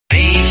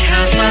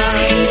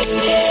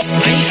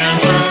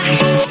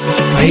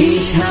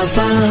عيشها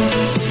صح،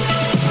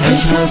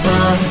 عيشها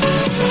صح،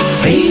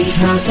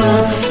 عيشها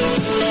صح،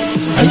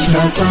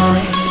 عيشها صح،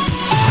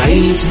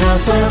 عيشها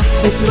صح،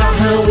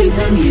 اسمعها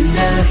والهم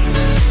ينزاح،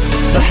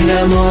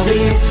 أحلى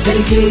مواضيع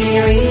الكل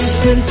يعيش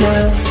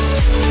ترتاح،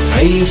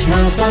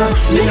 عيشها صح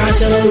من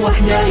 10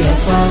 ل1 يا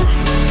صاح،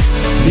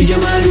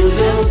 بجمال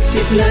وذوق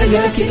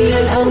تتلاقى كل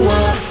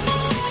الأرواح،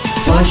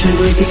 فاشل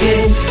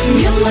واتيكيت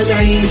يلا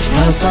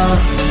نعيشها صح،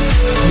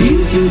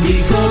 بيوتي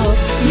وديكور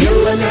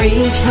يلا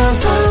نعيشها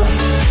صح،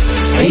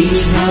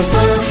 عيشها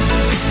صح،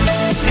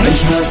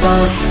 عيشها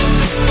صح،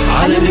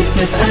 على ميكس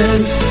اف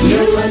ام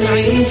يلا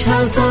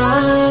نعيشها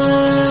صح.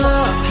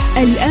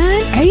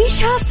 الآن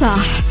عيشها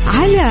صح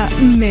على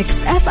ميكس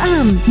اف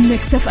ام.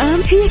 ميكس اف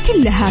ام هي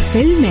كلها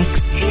في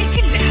الميكس، هي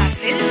كلها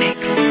في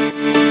الميكس.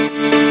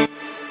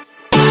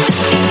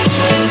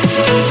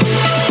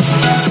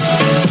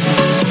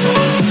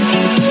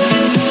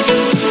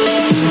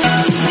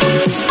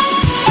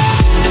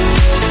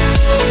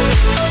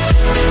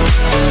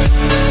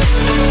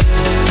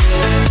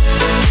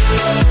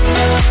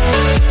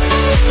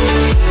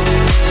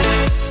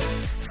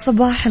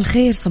 صباح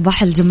الخير،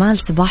 صباح الجمال،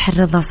 صباح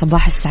الرضا،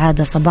 صباح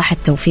السعادة، صباح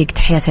التوفيق.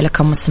 تحياتي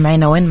لكم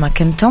مستمعينا وين ما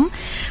كنتم.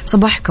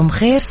 صباحكم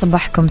خير،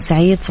 صباحكم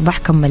سعيد،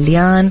 صباحكم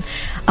مليان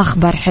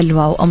أخبار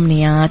حلوة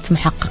وأمنيات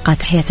محققة.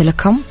 تحياتي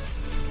لكم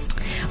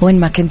وين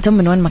ما كنتم،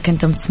 من وين ما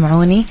كنتم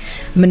تسمعوني،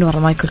 من وراء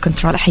مايكل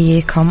كنترول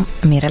أحييكم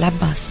أميرة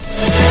العباس.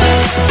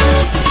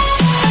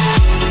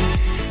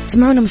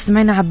 تسمعونا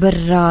مستمعينا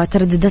عبر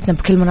تردداتنا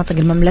بكل مناطق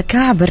المملكة،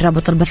 عبر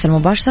رابط البث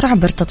المباشر،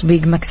 عبر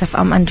تطبيق ميكس اف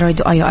ام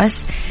اندرويد واي او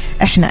اس.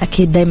 احنا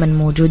اكيد دايما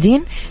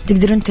موجودين،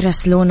 تقدرون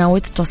تراسلونا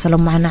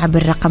وتتواصلون معنا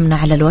عبر رقمنا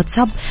على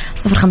الواتساب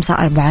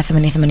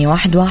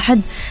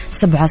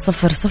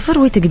 0548811700،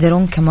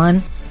 وتقدرون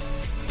كمان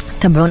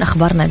تابعون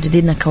أخبارنا،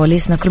 جديدنا،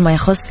 كواليسنا، كل ما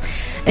يخص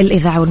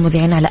الإذاعة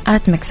والمذيعين على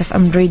ميكس اف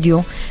ام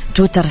راديو،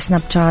 تويتر،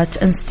 سناب شات،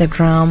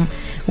 انستغرام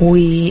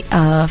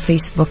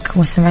وفيسبوك.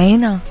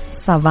 مستمعينا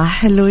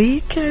صباح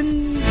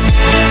الويكند.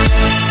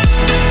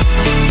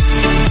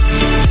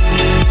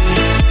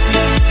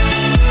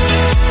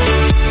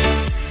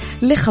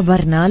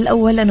 لخبرنا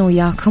الأول أنا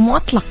وياكم،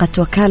 وأطلقت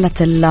وكالة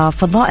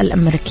الفضاء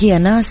الأمريكية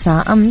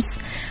ناسا أمس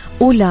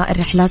أولى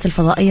الرحلات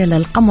الفضائية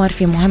للقمر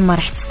في مهمة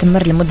رح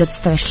تستمر لمدة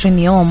 26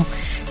 يوم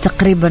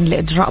تقريبا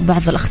لإجراء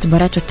بعض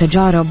الاختبارات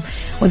والتجارب،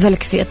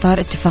 وذلك في إطار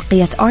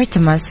اتفاقية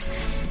أرتمس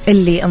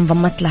اللي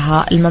انضمت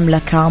لها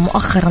المملكة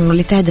مؤخرا،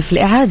 واللي تهدف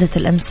لإعادة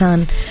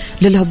الإنسان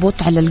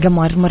للهبوط على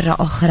القمر مرة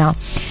أخرى.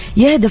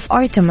 يهدف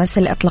أرتمس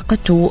اللي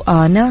أطلقته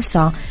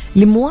ناسا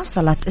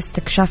لمواصلة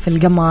استكشاف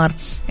القمر،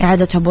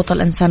 إعادة هبوط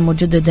الإنسان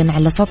مجددا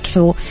على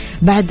سطحه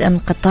بعد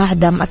انقطاع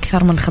دام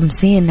أكثر من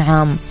 50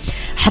 عام،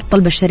 حط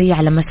البشرية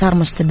على مسار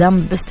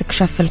مستدام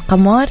باستكشاف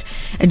القمر،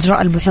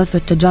 إجراء البحوث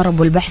والتجارب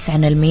والبحث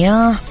عن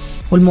المياه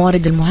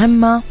والموارد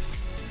المهمة،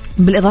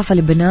 بالإضافة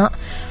لبناء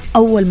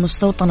أول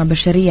مستوطنة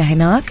بشرية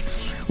هناك،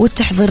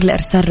 والتحضير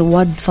لإرسال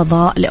رواد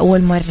فضاء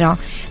لأول مرة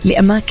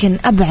لأماكن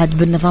أبعد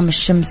بالنظام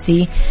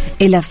الشمسي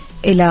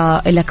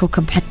إلى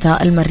كوكب حتى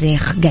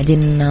المريخ.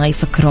 قاعدين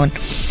يفكرون.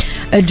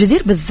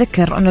 الجدير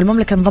بالذكر أن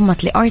المملكة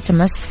انضمت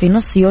لأرتمس في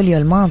نص يوليو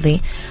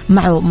الماضي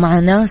مع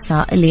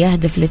ناسا، اللي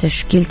يهدف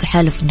لتشكيل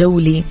تحالف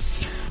دولي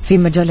في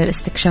مجال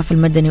الاستكشاف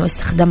المدني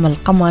واستخدام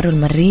القمر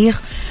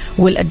والمريخ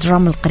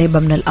والأجرام القريبة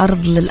من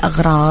الأرض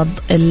للأغراض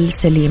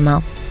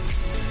السليمة.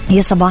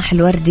 يا صباح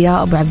الورد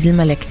يا أبو عبد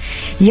الملك.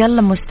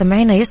 يلا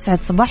مستمعينا يسعد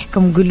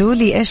صباحكم، قولوا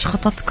لي إيش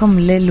خططكم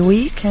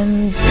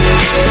للويكند.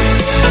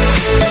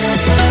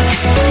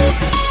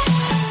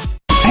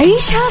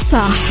 عيشها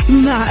صح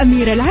مع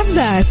أميرة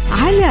العباس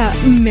على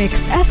ميكس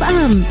اف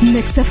ام.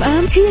 ميكس اف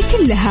ام هي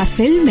كلها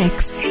في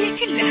الميكس، هي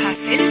كلها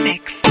في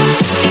الميكس.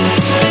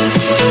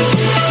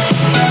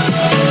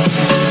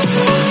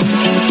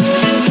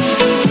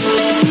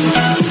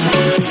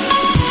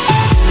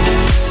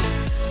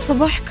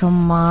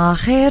 صباحكم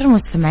خير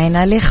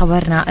مستمعينا.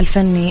 لخبرنا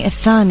الفني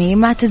الثاني،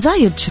 مع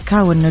تزايد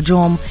شكاوى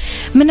النجوم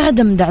من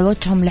عدم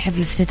دعوتهم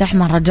لحفل افتتاح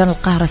مهرجان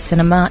القاهرة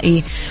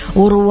السينمائي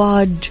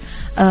ورواج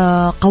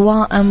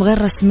قوائم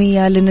غير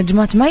رسمية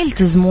لنجمات ما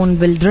يلتزمون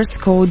بالدرس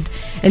كود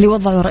اللي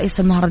وضعه رئيس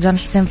المهرجان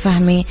حسين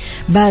فهمي،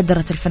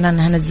 بادرت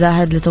الفنانة هنا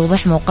الزاهد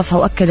لتوضيح موقفها،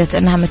 وأكدت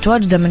أنها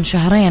متواجدة من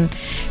شهرين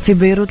في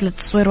بيروت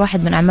لتصوير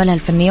واحد من أعمالها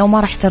الفنية وما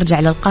راح ترجع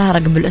للقاهرة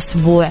قبل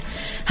أسبوع.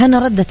 هنا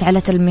ردت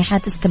على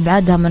تلميحات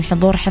استبعادها من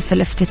حضور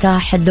حفل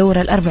افتتاح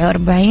الدورة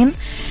 44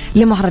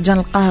 لمهرجان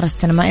القاهرة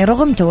السينمائي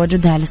رغم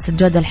تواجدها على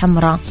السجادة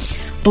الحمراء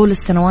طول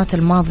السنوات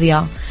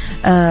الماضية،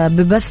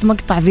 ببث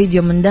مقطع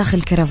فيديو من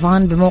داخل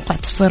كرفان بموقع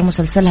تصوير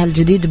مسلسلها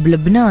الجديد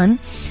بلبنان.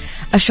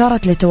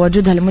 أشارت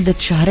لتواجدها لمدة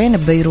شهرين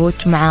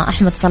ببيروت مع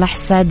أحمد صلاح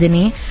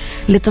السعدني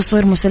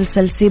لتصوير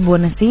مسلسل سيب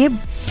ونسيب،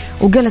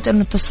 وقالت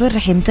أنه التصوير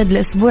رح يمتد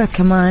لأسبوع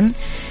كمان،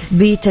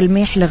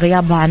 بتلميح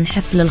لغيابها عن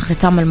حفل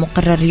الختام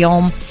المقرر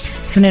يوم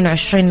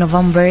 22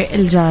 نوفمبر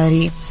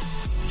الجاري.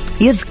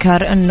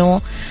 يذكر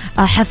أنه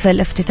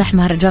حفل افتتاح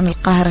مهرجان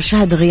القاهرة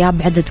شهد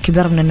غياب عدد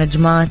كبير من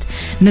النجمات.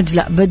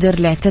 نجلاء بدر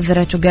اللي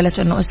اعتذرت وقالت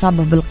أنه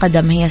إصابة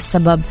بالقدم هي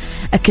السبب.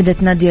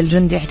 أكدت نادية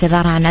الجندي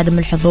اعتذارها عن عدم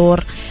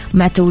الحضور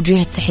مع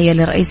توجيه التحية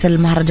لرئيس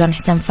المهرجان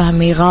حسام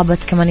فهمي. غابت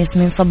كمان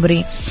ياسمين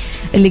صبري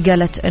اللي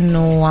قالت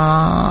أنه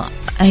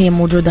هي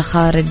موجودة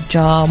خارج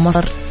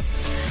مصر.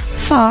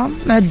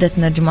 فعدة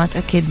نجمات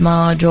أكيد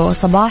ما جو.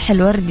 صباح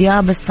الورد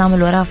يا بسام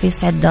الورافي،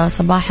 يسعد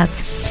صباحك.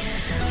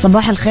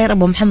 صباح الخير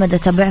أبو محمد،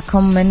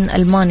 أتابعكم من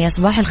ألمانيا.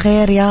 صباح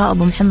الخير يا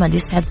أبو محمد،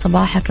 يسعد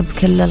صباحك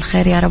بكل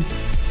الخير يا رب.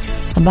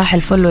 صباح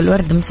الفل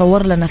والورد،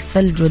 مصور لنا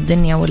الثلج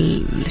والدنيا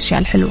والأشياء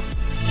الحلوة.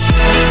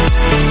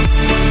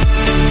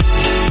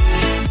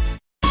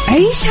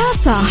 عيشها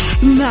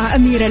صح مع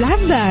أميرة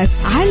العباس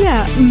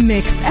على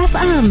ميكس أف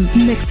أم.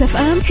 ميكس أف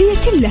أم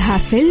هي كلها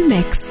في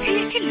الميكس،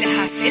 هي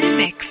كلها في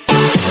الميكس.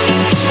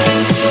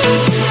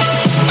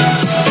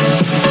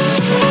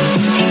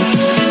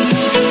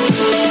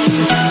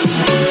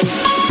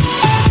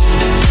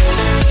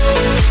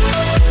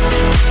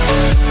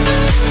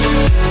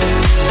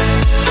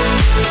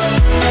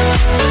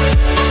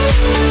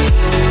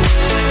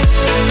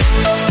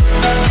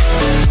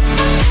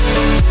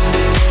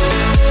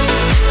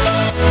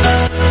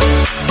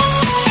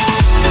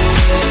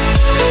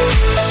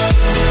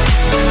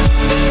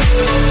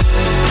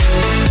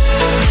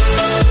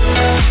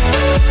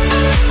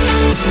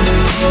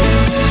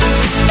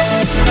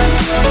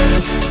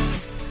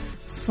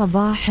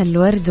 صباح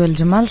الورد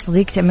والجمال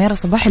صديقتي أميرة،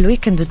 صباح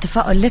الويكند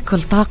والتفاؤل لك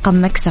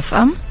والطاقم مكس اف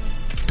ام.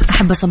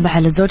 أحب أصبح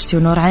على زوجتي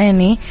ونور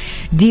عيني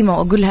ديما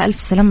وأقول لها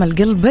ألف سلامة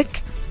لقلبك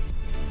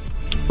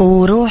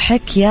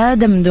وروحك يا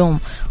دمدوم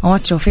وما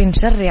تشوفين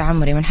شر يا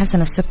عمري. من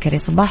حسن السكري،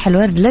 صباح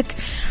الورد لك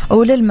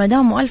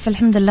وللمدام وألف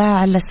الحمد لله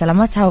على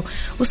سلامتها.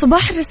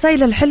 وصباح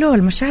الرسائل الحلوة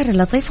والمشاعر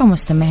اللطيفة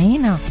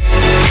مستمعينا.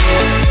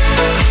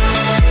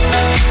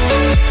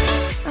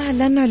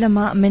 أهلا.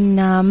 علماء من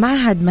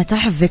معهد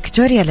متاحف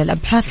فيكتوريا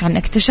للأبحاث عن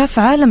اكتشاف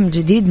عالم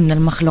جديد من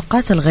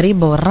المخلوقات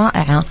الغريبة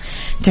والرائعة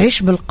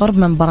تعيش بالقرب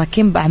من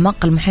براكين بأعماق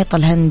المحيط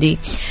الهندي.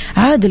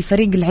 عاد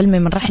الفريق العلمي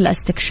من رحلة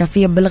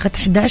استكشافية بلغت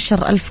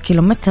 11,000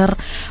 كيلومتر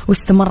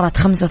واستمرت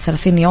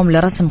 35 يوم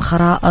لرسم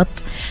خرائط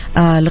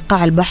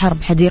لقاع البحر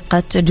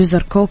بحديقة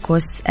جزر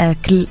كوكوس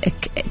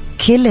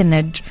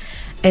كيلينج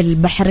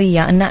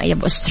البحرية النائية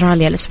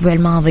بأستراليا الأسبوع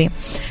الماضي.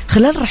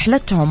 خلال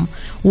رحلتهم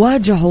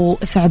واجهوا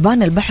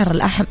ثعبان البحر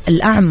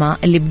الأعمى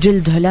اللي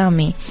بجلد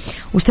هلامي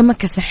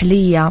وسمكة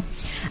سحلية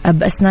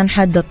بأسنان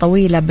حادة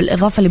طويلة،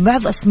 بالإضافة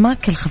لبعض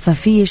أسماك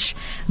الخفافيش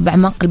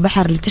بأعماق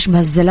البحر اللي تشبه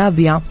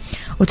الزلابية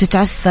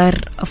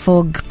وتتعثر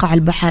فوق قاع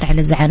البحر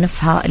على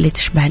زعانفها اللي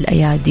تشبه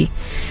الأيادي.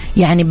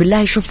 يعني بالله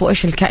يشوفوا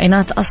إيش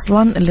الكائنات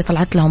أصلا اللي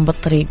طلعت لهم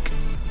بالطريق.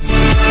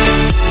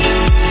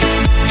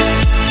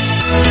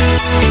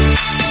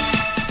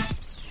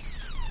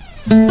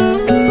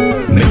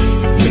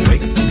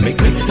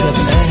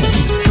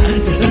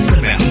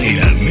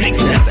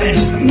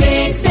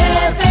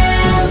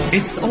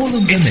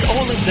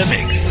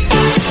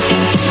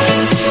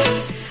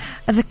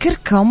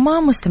 أذكركم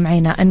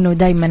مستمعينا أنه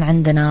دايما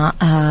عندنا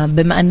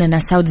بما أننا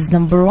ساودز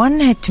نمبر 1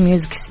 هيت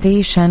ميوزك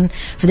ستيشن،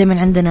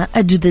 فدايما عندنا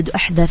أجدد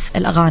وأحدث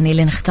الأغاني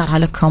اللي نختارها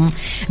لكم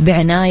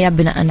بعناية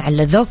بناء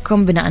على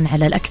ذوقكم، بناء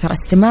على الأكثر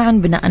استماعا،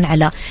 بناء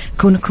على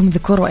كونكم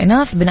ذكور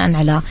وإناث، بناء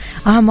على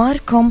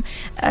أعماركم.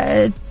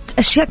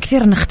 أشياء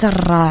كثير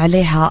نختار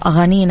عليها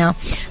أغانينا،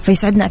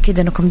 فيسعدنا أكيد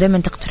أنكم دايما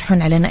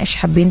تقترحون علينا إيش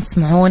حابين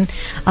تسمعون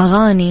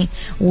أغاني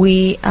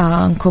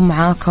ونكون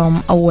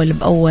معاكم أول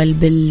بأول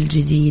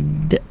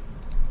بالجديد.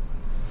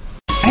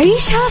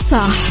 عيشها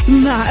صح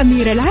مع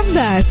أميرة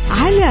العباس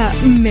على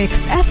ميكس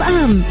أف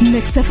أم.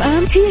 ميكس أف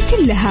أم هي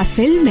كلها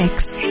في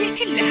الميكس، هي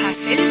كلها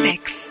في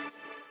الميكس.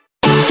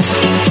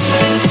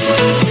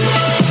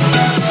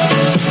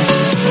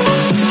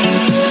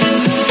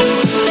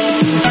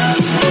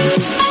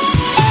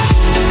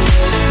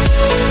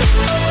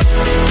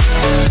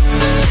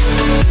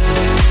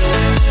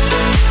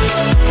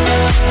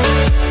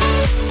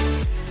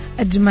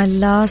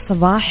 أجمل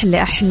صباح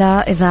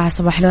لأحلى إذاعة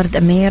صباح الورد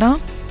أميرة،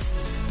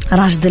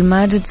 راشد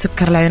الماجد،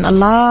 سكر العيون،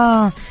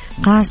 الله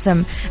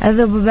قاسم،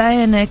 أذوب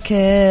بعينك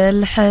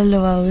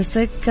الحلوة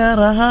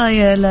وسكرها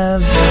يا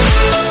لب،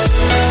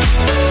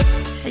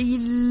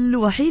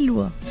 حلوة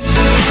حلوة.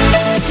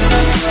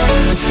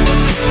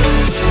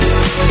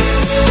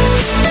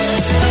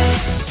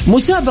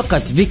 مسابقة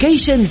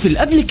فيكيشن في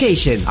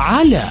الابليكيشن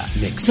على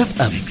ميكس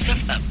اف ام.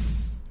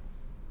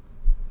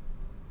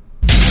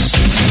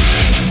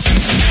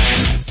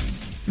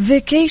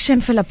 فيكيشن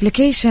في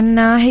الابليكيشن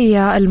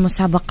هي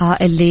المسابقة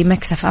اللي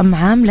ميكس اف ام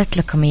عاملت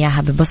لكم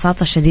إياها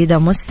ببساطة شديدة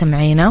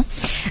مستمعينا.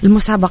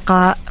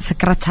 المسابقة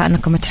فكرتها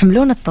أنكم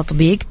تحملون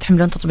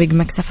تحملون تطبيق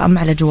ميكس اف ام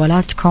على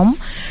جوالاتكم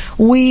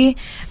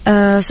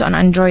سواء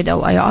أندرويد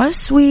أو آي أو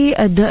إس،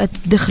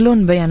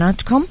 وتدخلون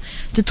بياناتكم،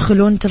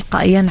 تدخلون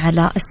تلقائيا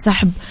على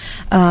السحب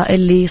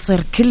اللي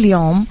يصير كل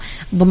يوم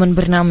ضمن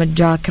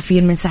برنامج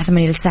كافيين من الساعة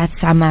 8 للساعة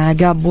 9 مع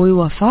عقاب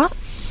ووفاء.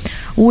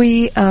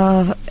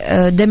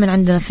 ودائما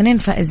عندنا 2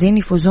 فائزين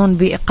يفوزون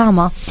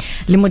بإقامة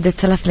لمدة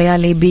 3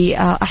 ليالي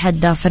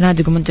بأحد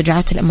فنادق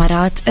ومنتجعات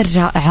الإمارات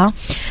الرائعة.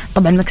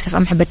 طبعا مكسف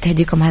أم حبت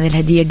تهديكم هذه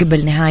الهدية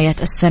قبل نهاية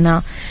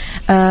السنة.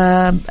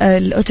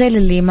 الأوتيل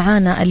اللي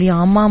معانا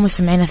اليوم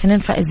مستمعين 2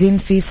 فائزين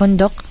في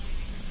فندق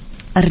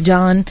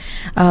أرجان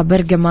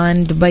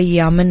برغمان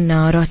دبي من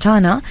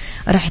روتانا،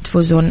 راح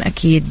تفوزون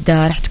أكيد،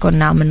 راح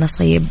تكون من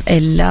نصيب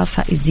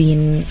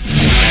الفائزين.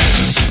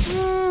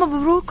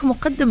 مبروك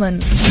مقدما.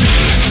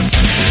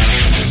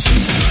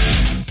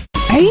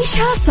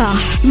 عيشها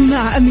صح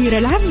مع أميرة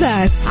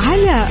العباس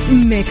على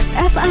ميكس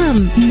أف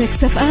أم.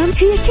 ميكس أف أم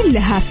هي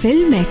كلها في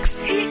الميكس.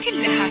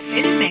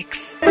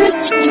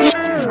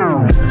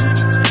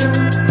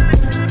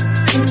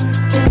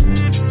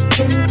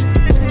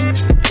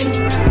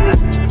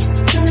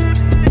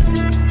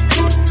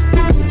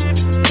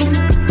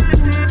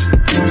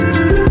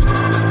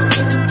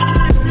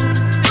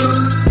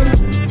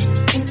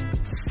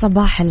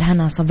 صباح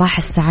الهنا، صباح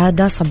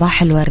السعادة،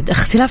 صباح الورد.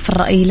 اختلاف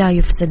الرأي لا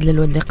يفسد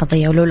للود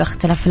قضية، ولولا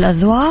اختلاف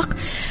الأذواق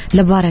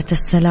لبارة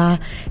السلع.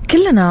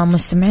 كلنا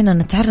مستمعين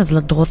نتعرض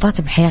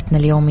للضغوطات بحياتنا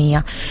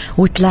اليومية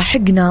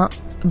وتلاحقنا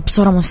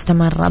بصورة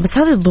مستمرة، بس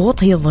هذه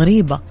الضغوط هي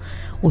ضريبة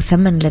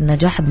وثمن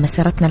للنجاح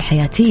بمسيرتنا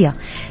الحياتية.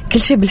 كل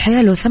شيء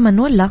بالحياة له ثمن،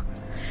 ولا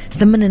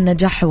ثمن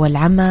النجاح هو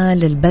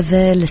العمل،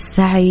 البذل،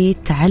 السعي،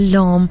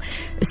 التعلم،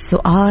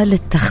 السؤال،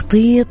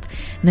 التخطيط.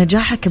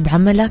 نجاحك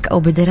بعملك أو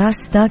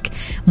بدراستك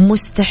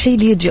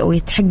مستحيل يجي أو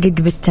يتحقق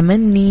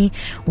بالتمني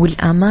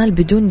والآمال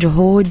بدون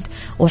جهود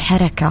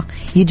وحركة،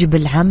 يجي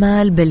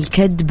بالعمل،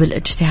 بالكد،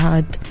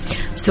 بالاجتهاد.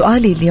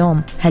 سؤالي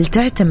اليوم، هل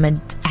تعتمد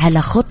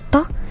على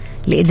خطة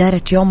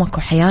لإدارة يومك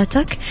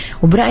وحياتك؟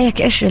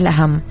 وبرأيك إيش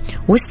الأهم،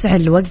 وسع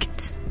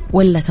الوقت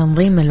ولا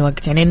تنظيم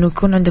الوقت؟ يعني إنه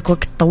يكون عندك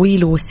وقت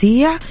طويل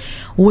ووسيع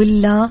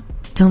ولا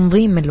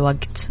تنظيم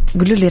الوقت؟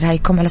 قولوا لي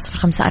رأيكم على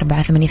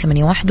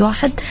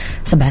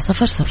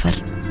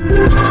 0548811700.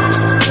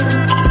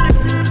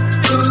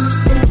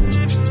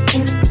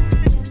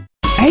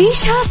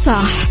 عيشها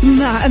صح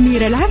مع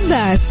أميرة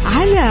العباس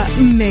على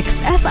ميكس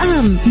أف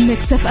أم.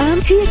 ميكس أف أم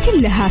هي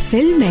كلها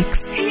في الميكس.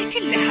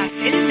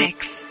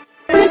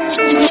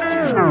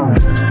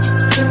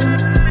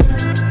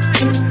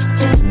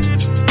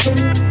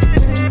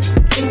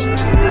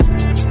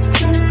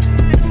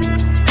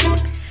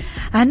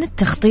 عن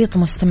التخطيط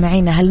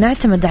مستمعينا، هل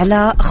نعتمد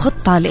على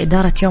خطة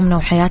لإدارة يومنا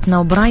وحياتنا؟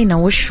 وبراينا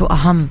وشو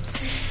أهم،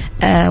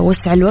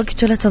 وسع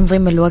الوقت ولا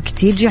تنظيم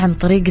الوقت؟ يجي عن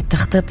طريق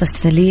التخطيط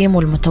السليم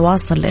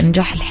والمتواصل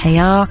لإنجاح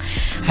الحياة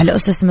على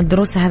أسس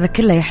مدروسة. هذا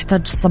كله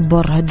يحتاج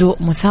صبر،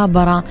 هدوء،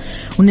 مثابرة،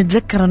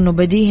 ونتذكر أنه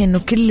بديهي أنه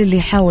كل اللي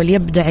يحاول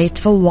يبدع،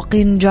 يتفوق،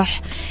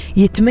 ينجح،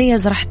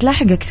 يتميز، راح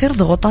تلاحق كثير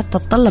ضغوطات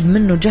تتطلب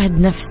منه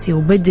جهد نفسي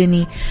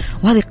وبدني.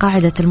 وهذه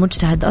قاعدة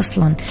المجتهد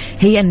أصلا،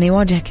 هي أنه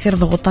يواجه كثير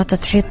ضغوطات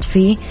تحيط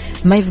فيه،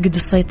 ما يفقد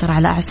السيطرة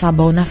على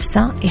أعصابه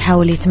ونفسه،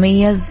 يحاول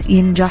يتميز،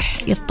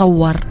 ينجح،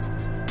 يتطور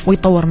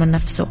ويطور من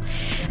نفسه.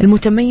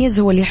 المتميز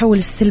هو اللي يحول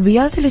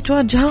السلبيات اللي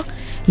تواجهه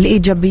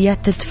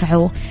لإيجابيات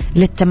تدفعه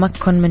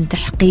للتمكن من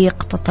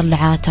تحقيق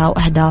تطلعاته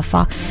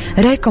وأهدافه.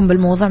 رأيكم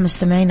بالموضوع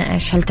مستمعين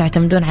إيش؟ هل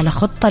تعتمدون على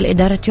خطة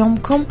لإدارة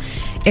يومكم؟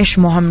 إيش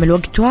مهم،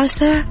 الوقت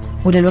واسع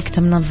ولا الوقت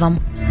منظم؟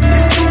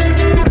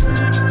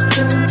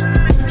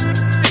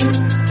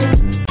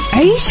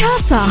 عيشها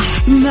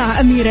صح مع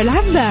أميرة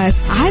العباس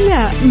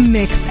على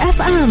ميكس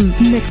أف أم.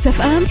 ميكس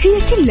أف أم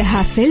هي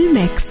كلها في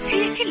الميكس.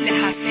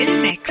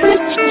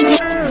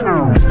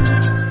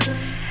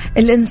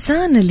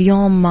 الإنسان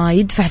اليوم ما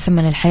يدفع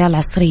ثمن الحياة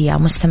العصرية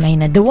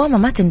مستمعين. دوامة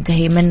ما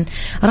تنتهي من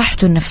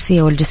راحته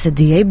النفسية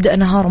والجسدية. يبدأ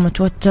نهاره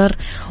متوتر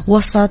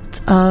وسط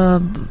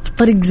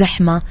طريق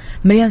زحمة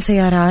مليان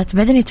سيارات،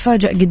 بعدين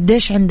يتفاجأ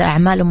قديش عنده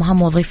أعمال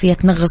ومهام وظيفية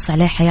تنغص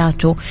عليه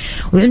حياته،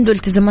 وعنده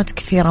التزامات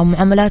كثيرة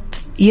ومعاملات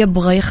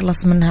يبغى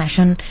يخلص منها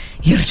عشان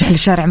يرجع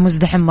لشارع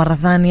مزدحم مرة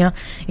ثانية،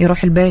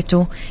 يروح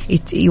لبيته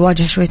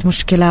يواجه شوية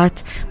مشكلات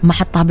ما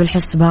حطها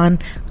بالحسبان.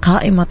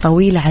 قائمة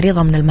طويلة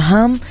عريضة من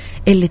المهام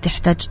اللي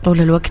تحتاج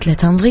طول الوقت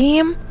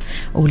لتنظيم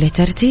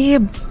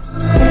ولترتيب.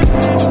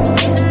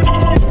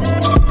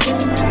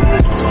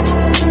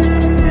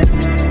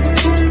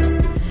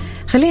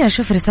 خلينا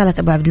نشوف رسالة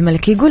أبو عبد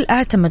الملك. يقول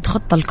أعتمد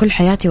خطة لكل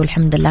حياتي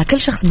والحمد لله. كل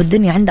شخص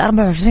بالدنيا عنده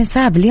 24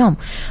 ساعة باليوم.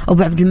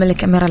 أبو عبد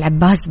الملك، أميرة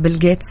العباس، بيل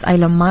جيتس،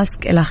 ايلون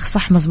ماسك، الأخ.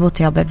 صح مزبوط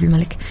يا أبو عبد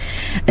الملك.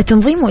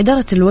 التنظيم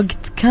وإدارة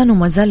الوقت كانوا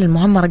ما زال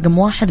المهمة رقم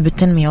 1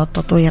 بالتنمية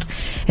والتطوير.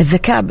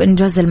 الذكاء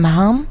بإنجاز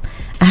المهام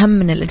أهم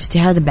من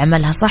الاجتهاد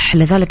بعملها. صح،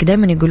 لذلك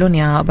دائما يقولون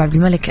يا أبو عبد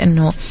الملك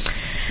أنه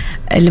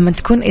لما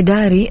تكون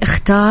إداري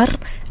اختار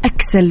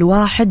أكسل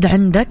واحد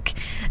عندك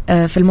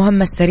في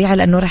المهمة السريعة،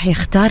 لأنه راح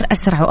يختار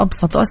أسرع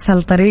وأبسط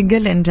وأسهل طريقة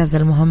لإنجاز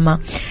المهمة.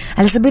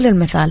 على سبيل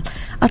المثال،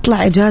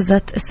 أطلع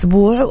إجازة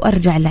أسبوع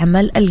وأرجع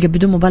العمل ألقى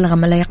بدون مبالغة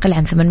ما لا يقل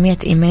عن 800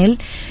 إيميل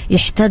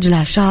يحتاج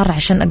لها شهر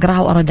عشان أقرأها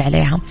وأرد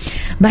عليها.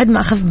 بعد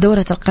ما أخذت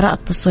دورة القراءة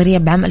التصويرية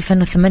بعام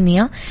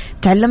 2008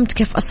 تعلمت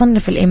كيف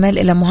أصنف الإيميل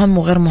إلى مهم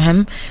وغير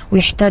مهم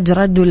ويحتاج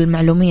رد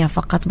للمعلومية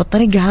فقط.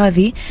 بالطريقة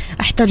هذه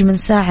أحتاج من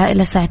ساعة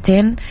إلى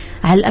ساعتين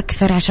على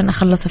الأكثر عشان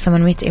أخلص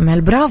 800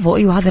 إيميل. برافو.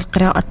 أيوة هذه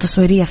القراءة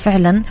التصويرية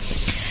فعلا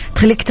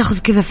تخليك تاخذ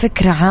كذا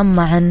فكرة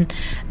عامة عن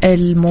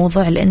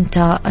الموضوع اللي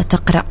أنت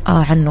تقرأ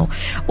عنه.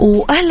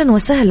 وأهلا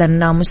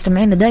وسهلا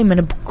مستمعينا دايما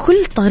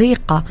بكل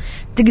طريقة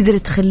تقدر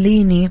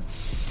تخليني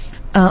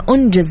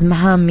أنجز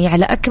مهامي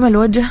على أكمل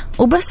وجه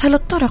وبسهل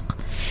الطرق.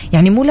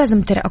 يعني مو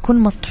لازم ترى أكون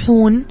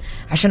مطحون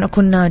عشان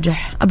أكون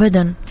ناجح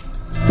أبدا.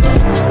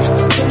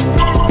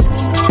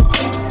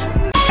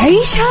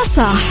 عيشها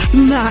صح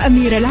مع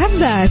أميرة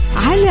العباس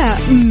على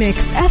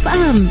ميكس أف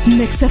أم.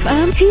 ميكس أف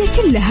أم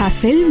هي كلها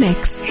في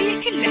الميكس.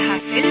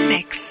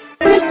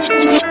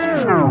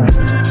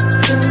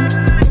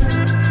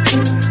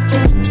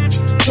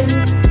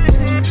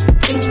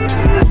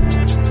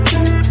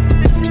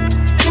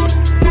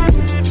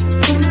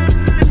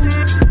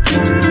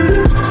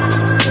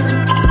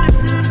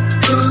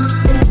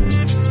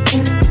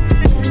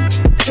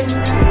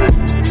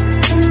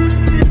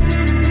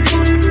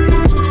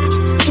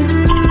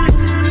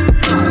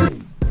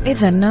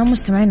 إذن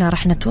مستمعينا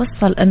رح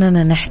نتوصل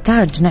أننا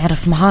نحتاج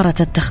نعرف مهارة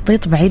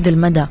التخطيط بعيد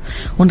المدى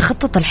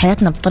ونخطط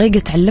لحياتنا بطريقة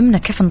تعلمنا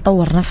كيف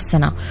نطور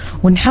نفسنا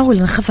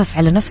ونحاول نخفف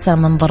على نفسنا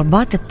من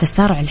ضربات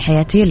التسارع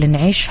الحياتية اللي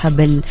نعيشها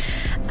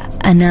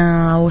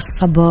بالأنا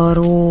والصبر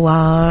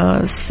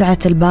وسعة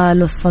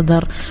البال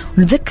والصدر.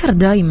 ونذكر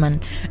دايما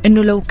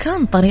أنه لو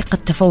كان طريق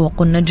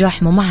التفوق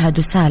والنجاح ممهد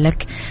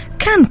وسالك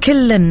كان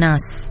كل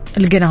الناس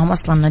لقيناهم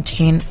أصلا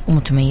ناجحين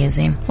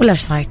ومتميزين. ولا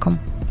إيش رأيكم؟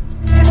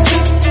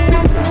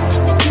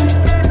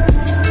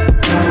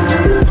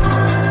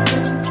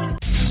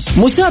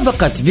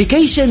 مسابقة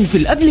فيكيشن في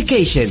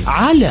الابليكيشن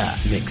على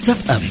ميكس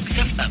اف ام.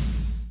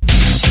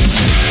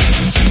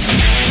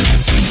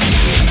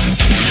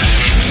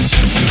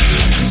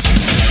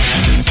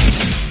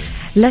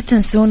 لا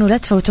تنسون ولا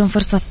تفوتون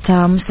فرصة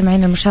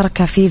مستمعين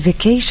المشاركة في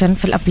فيكيشن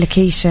في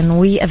الابليكيشن.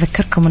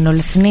 وأذكركم أنه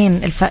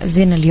الاثنين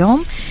الفائزين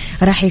اليوم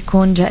راح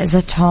يكون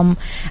جائزتهم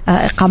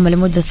إقامة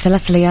لمدة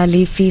 3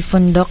 ليالي في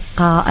فندق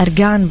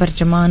أرقان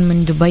برجمان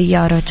من دبي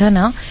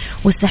روتانا.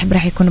 والسحب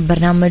راح يكون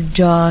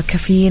ببرنامج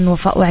كافيين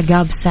وفاء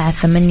وعقاب الساعة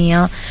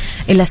 8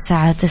 إلى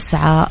الساعة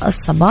 9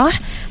 الصباح.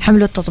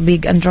 حملوا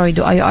التطبيق أندرويد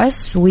وآي أو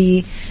إس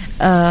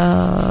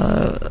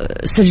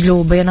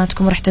وسجلوا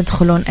بياناتكم راح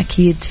تدخلون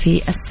أكيد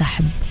في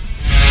السحب.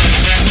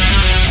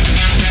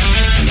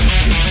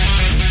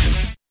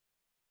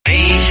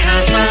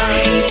 عيشها صح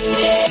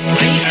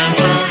عيشها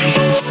صح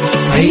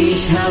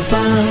عيشها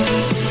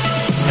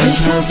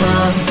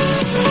صح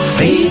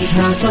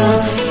عيشها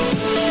صح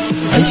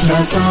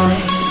عيشها صح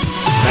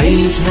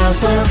عيشها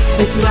صح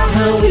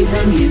اسمعها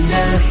والهم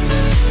ينزاح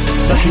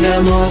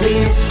أحلى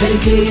مواضيع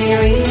الكل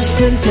يعيش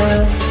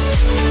ترتاح.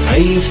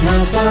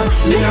 عيشها صح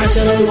من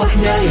 10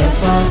 ل1 يا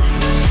صاح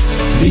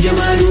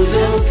بجمال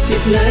وذوق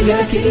تتلاقى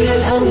كل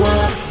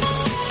الأرواح.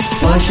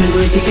 فاشل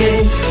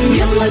واتيكيت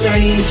يلا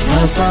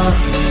نعيشها صح.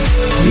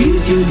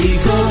 بيوتي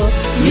وديكور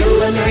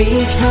يلا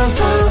نعيشها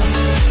صح.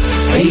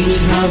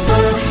 عيشها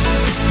صح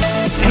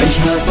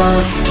عيشها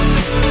صح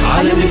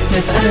على ميكس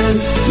اف ام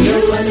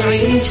يلا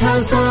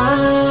نعيشها صح.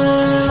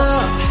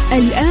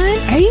 الآن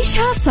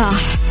عيشها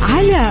صح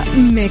على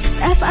ميكس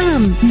أف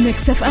أم.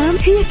 ميكس أف أم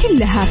هي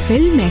كلها في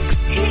الميكس.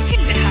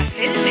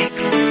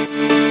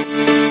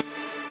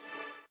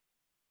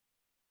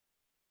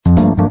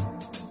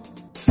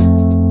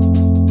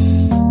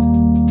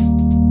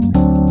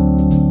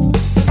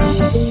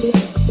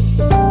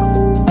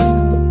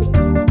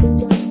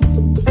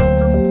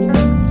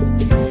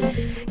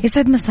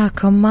 يسعد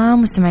مساكم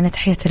مستمعين،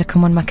 تحياتي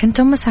لكم وين ما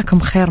كنتم. مساكم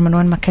خير من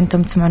وين ما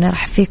كنتم تسمعوني.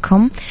 رح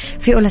فيكم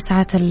في أولى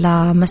ساعات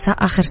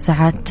المساء آخر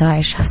ساعات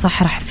عيشها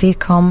صح. رح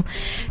فيكم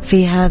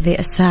في هذه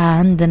الساعة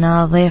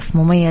عندنا ضيف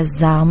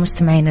مميز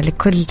مستمعين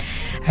لكل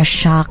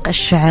عشاق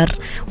الشعر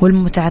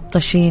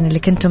والمتعطشين اللي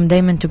كنتم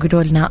دايما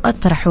تقولوا لنا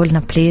اطرحوا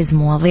لنا بليز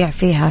مواضيع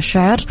فيها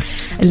شعر.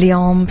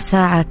 اليوم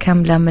ساعة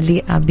كاملة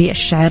مليئة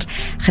بالشعر.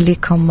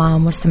 خليكم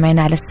مستمعين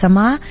على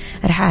السماع.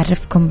 رح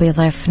أعرفكم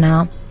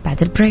بضيفنا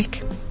بعد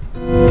البريك.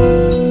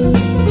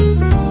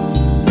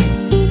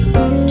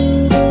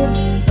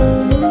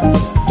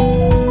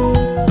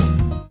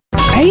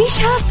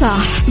 عيشها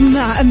صح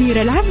مع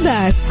أميرة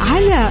العباس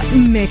على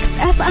ميكس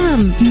أف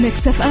أم.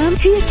 ميكس أف أم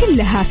هي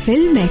كلها في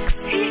الميكس.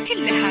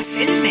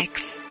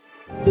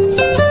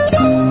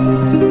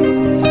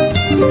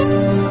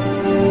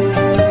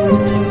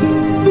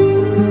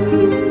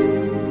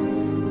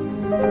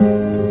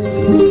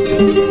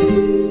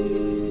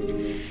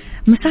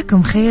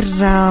 مساكم خير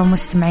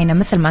مستمعينا.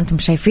 مثل ما أنتم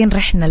شايفين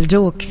رحنا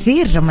الجو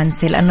كثير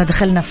رومانسي لأنه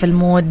دخلنا في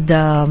المود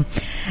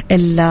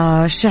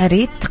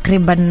الشعري.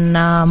 تقريبا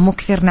مو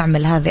كثير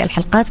نعمل هذه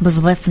الحلقات، بس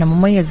ضيفنا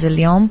مميز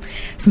اليوم.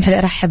 اسمح لي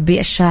أرحب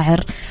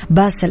بالشاعر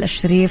باسل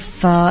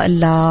الشريف.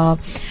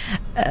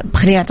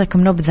 خليني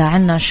أعطيكم نبذة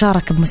عنه.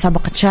 شارك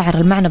بمسابقة شاعر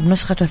المعنى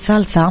بنسخته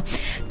الثالثة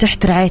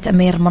تحت رعاية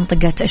أمير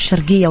منطقة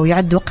الشرقية،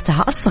 ويعد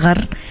وقتها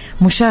أصغر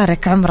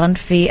مشارك عمرا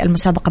في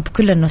المسابقة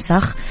بكل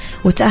النسخ،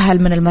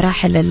 وتأهل من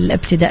المراحل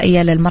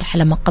الابتدائية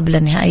للمرحلة ما قبل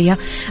النهائية.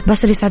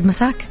 باسل يسعد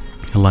مساك.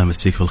 الله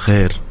يمسيك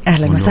بالخير.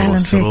 أهلا وسهلا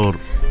فيك.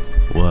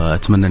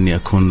 وأتمنى أني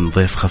أكون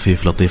ضيف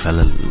خفيف لطيف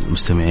على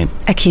المستمعين.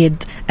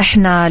 أكيد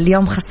إحنا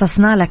اليوم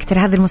خصصنا لك، ترى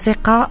هذه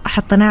الموسيقى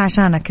حطيناها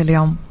عشانك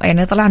اليوم،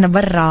 يعني طلعنا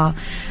برا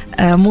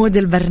مود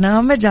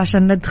البرنامج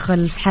عشان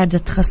ندخل في حاجة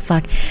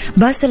تخصك.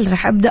 باسل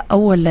رح أبدأ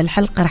أول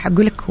الحلقة رح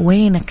أقولك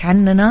وينك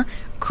عننا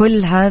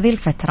كل هذه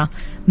الفترة،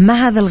 ما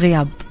هذا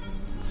الغياب؟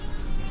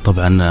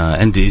 طبعا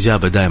عندي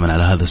إجابة دائما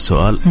على هذا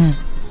السؤال،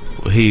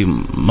 وهي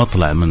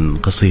مطلع من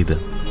قصيدة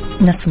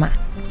نسمع.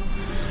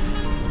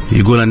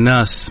 يقول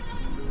الناس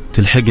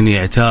تلحقني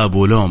عتاب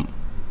ولوم،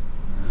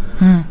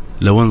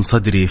 لو ان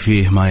صدري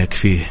فيه ما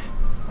يكفيه،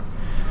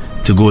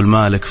 تقول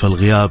مالك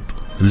فالغياب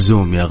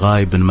لزوم، يا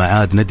غايب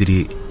المعاد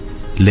ندري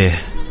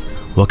ليه،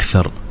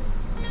 واكثر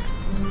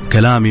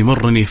كلامي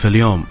مرني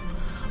فاليوم،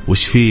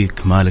 وش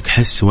فيك مالك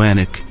حس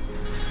وينك،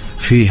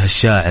 فيه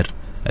الشاعر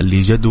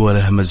اللي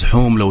جدوله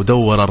مزحوم، لو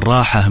دور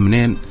الراحة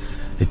منين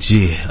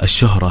تجيه،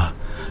 الشهرة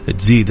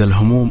تزيد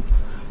الهموم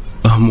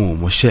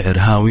هموم، والشعر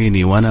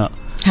هاويني وانا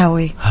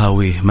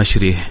هاويه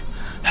مشريه،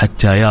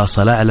 حتى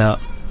ياصل أعلى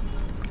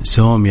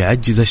سوم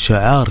يعجز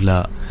الشعار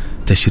لا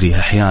تشريه،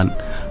 أحيان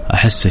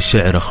أحس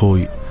الشعر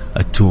أخوي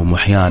التوم،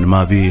 وأحيان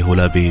ما بيه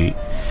ولا بيه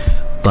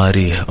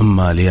طاريه،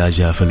 أما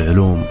لياجا في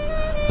العلوم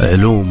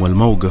علوم،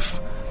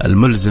 والموقف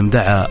الملزم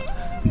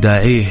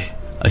داعيه،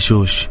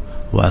 أشوش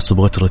وأعصب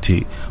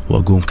غترتي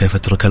وأقوم، كيف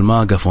أترك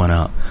الماقف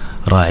وأنا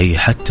راعيه،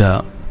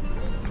 حتى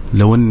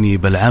لو أني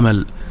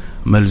بالعمل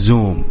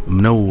ملزوم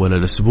من أول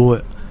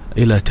الأسبوع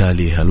إلى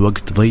تاليها،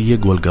 الوقت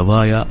ضيق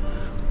والقضايا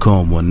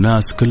كوم،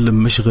 والناس كل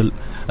مشغل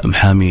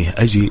محاميه،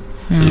 أجي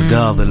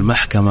القاضي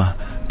المحكمة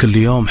كل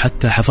يوم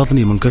حتى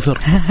حفظني من كثر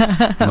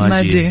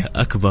ما جي،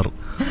 أكبر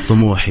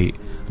طموحي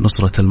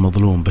نصرة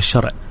المظلوم،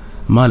 بالشرع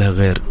ما له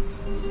غير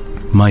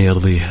ما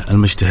يرضيه،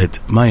 المجتهد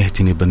ما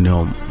يهتني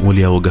بالنوم،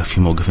 واللي وقف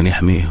في موقف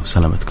يحميه،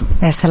 وسلامتكم.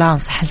 يا سلام،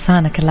 صح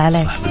لسانك اللي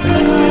عليك.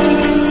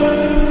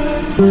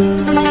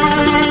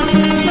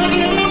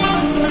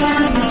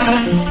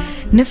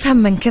 نفهم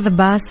من كذا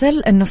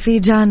باسل أنه في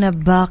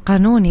جانب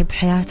قانوني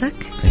بحياتك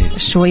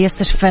شوية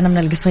استشفينا من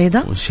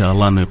القصيدة، وإن شاء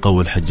الله أنه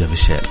يقوي الحجة في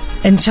الشعر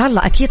إن شاء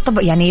الله. أكيد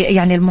طبعا،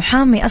 يعني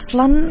المحامي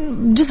أصلا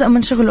جزء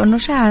من شغله أنه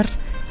شاعر،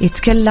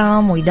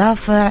 يتكلم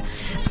ويدافع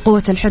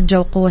قوة الحجة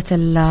وقوة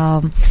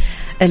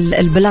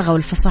البلاغة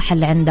والفصاحة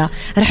اللي عنده.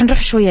 رح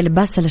نروح شوية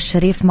لباسل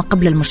الشريف ما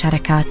قبل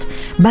المشاركات.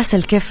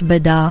 باسل كيف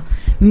بدأ؟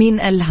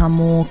 مين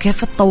ألهمه؟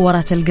 كيف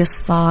تطورت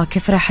القصة؟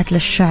 كيف راحت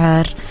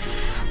للشعر؟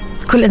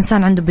 كل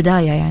إنسان عنده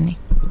بداية يعني.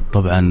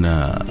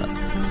 طبعا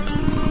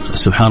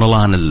سبحان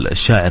الله، أنا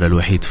الشاعر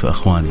الوحيد في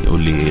أخواني،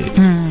 واللي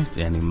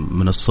يعني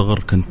من الصغر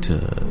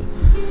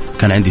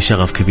كان عندي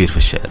شغف كبير في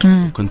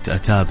الشعر، كنت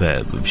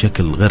أتابع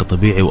بشكل غير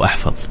طبيعي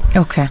وأحفظ.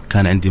 أوكي.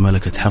 كان عندي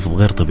ملكة حفظ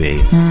غير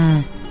طبيعية.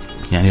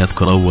 يعني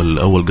أذكر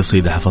أول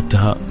قصيدة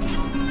حفظتها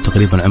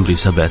تقريبا عمري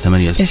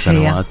 7-8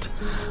 سنوات،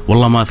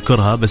 والله ما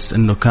أذكرها، بس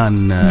إنه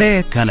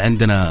كان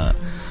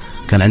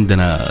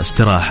عندنا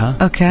استراحة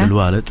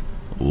للوالد،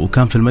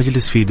 وكان في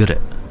المجلس في درع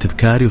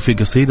تذكاري وفي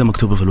قصيدة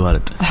مكتوبة في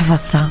الوالد،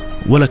 حفظتها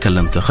ولا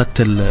كلمته،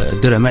 أخذت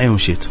الدرع معي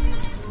ومشيت.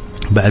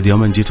 بعد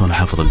يومين جيت وأنا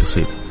حافظ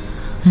القصيدة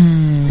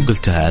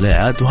وقلتها عليه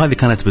عاد، وهذه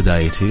كانت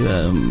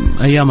بدايتي.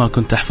 أيامها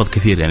كنت أحفظ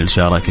كثير، يعني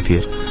الشعراء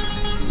كثير،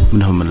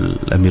 منهم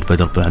الأمير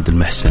بدر بن عبد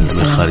المحسن،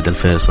 الأمير خالد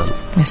الفيصل،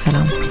 يا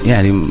سلام،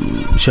 يعني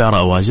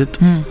شعراء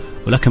واجد.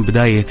 ولكن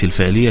بدايتي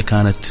الفعلية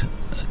كانت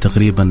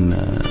تقريبا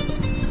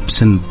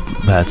بسن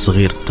بعد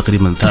صغير،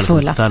 تقريبا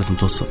ثالث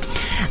متوسط.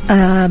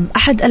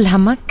 أحد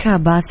ألهمك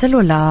باسل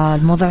ولا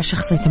الموضوع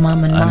شخصي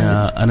تماما؟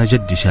 أنا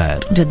جدي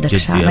شاعر. جدك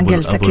شاعر، أنا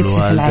قلت أكيد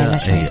في العائلة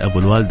شيء. أبو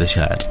الوالدة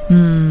شاعر.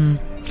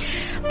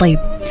 طيب،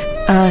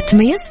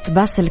 تميزت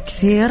باسل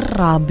كثير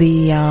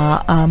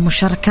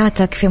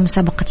بمشاركاتك في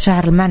مسابقة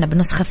شاعر المعنى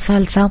بالنسخة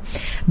الثالثة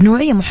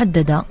بنوعية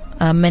محددة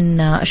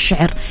من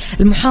الشعر،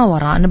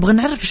 المحاورة. نبغى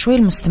نعرف شوي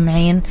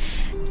المستمعين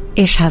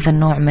إيش هذا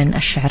النوع من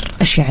الشعر،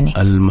 إيش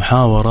يعني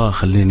المحاورة؟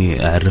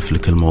 خليني أعرف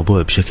لك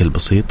الموضوع بشكل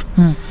بسيط.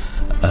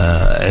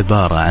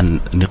 عبارة عن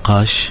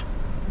نقاش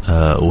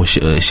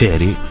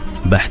شعري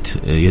بحت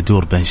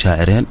يدور بين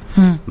شاعرين،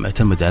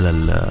 معتمد على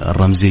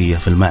الرمزية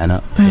في المعنى،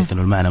 بحيث أن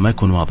المعنى ما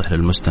يكون واضح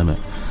للمستمع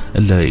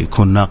إلا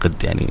يكون ناقد،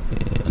 يعني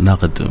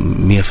ناقد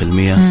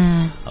 100%،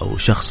 أو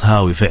شخص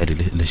هاوي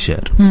فعلي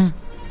للشعر.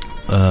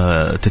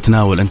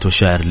 تتناول أنت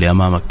والشاعر اللي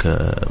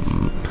أمامك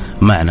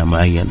معنى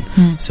معين،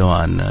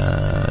 سواء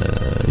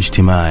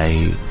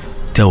اجتماعي،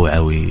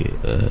 توعوي،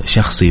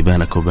 شخصي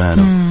بينك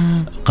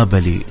وبينه،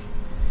 قبلي،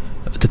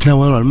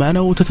 تتناولون المعنى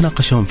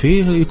وتتناقشون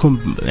فيه،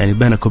 يكون يعني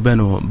بينك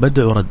وبينه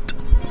بدء ورد.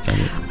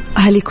 يعني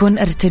هل يكون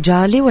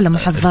ارتجالي ولا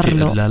محضر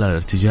له؟ لا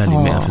ارتجالي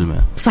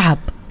 100%. صعب،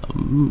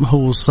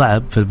 هو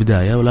صعب في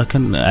البداية،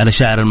 ولكن على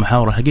شاعر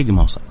المحاورة حقيقي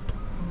ما هو صعب.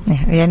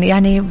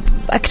 يعني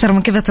أكثر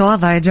من كذا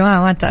تواضع يا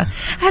جماعة، ما أنت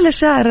على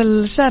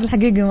الشاعر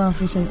الحقيقي ما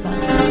في شيء صعب.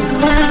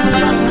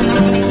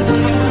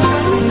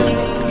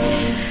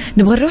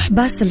 نبغى نروح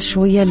باسل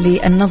شوية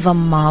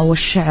للنظم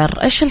والشعر.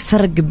 إيش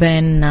الفرق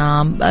بين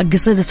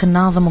قصيدة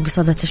الناظم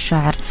وقصيدة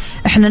الشاعر؟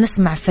 إحنا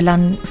نسمع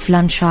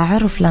فلان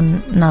شاعر وفلان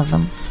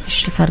ناظم،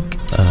 إيش الفرق؟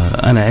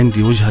 أنا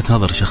عندي وجهة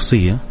نظر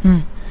شخصية.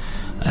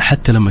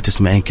 حتى لما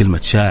تسمعين كلمة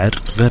شاعر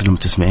غير لما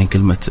تسمعين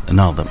كلمة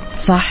ناظم.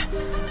 صح.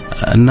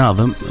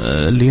 الناظم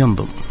اللي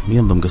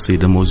ينظم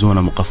قصيدة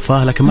موزونة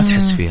مقفاة لكن ما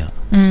تحس فيها،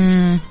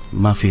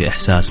 ما في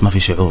إحساس، ما في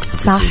شعور في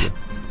القصيدة.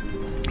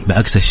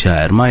 بعكس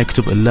الشاعر ما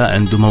يكتب إلا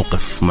عنده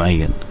موقف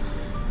معين.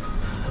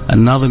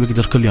 الناظم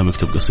يقدر كل يوم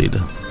يكتب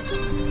قصيدة،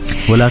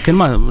 ولكن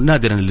ما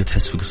نادرا اللي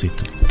تحس في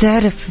قصيدته.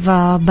 تعرف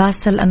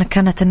باسل، أنا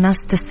كانت الناس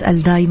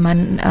تسأل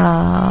دايما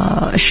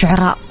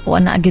الشعراء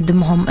وأنا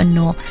أقدمهم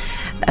أنه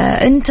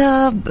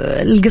أنت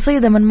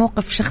القصيدة من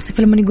موقف شخصي،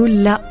 فلما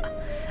يقول لا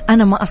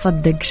أنا ما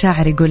أصدق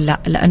شاعر يقول لا،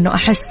 لأنه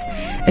أحس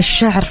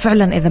الشاعر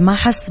فعلا إذا ما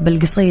حس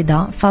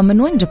بالقصيدة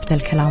فمن وين جبت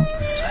الكلام؟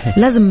 صحيح.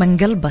 لازم من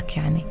قلبك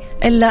يعني،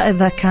 إلا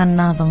إذا كان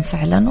ناظم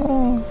فعلا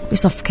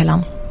ويصف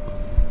كلام.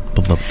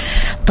 بالضبط.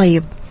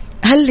 طيب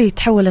هل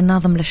يتحول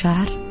الناظم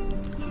لشاعر؟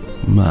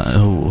 ما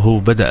هو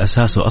بدأ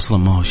أساسه أصلا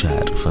ما هو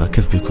شاعر،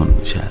 فكيف بيكون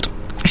شاعر؟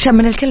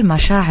 من الكلمة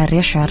شاعر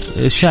يشعر.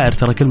 الشاعر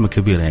ترى كلمة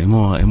كبيرة يعني،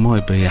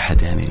 مو بأي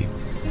أحد يعني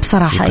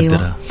بصراحة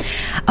يقدرها. أيوة.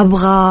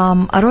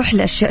 أبغى أروح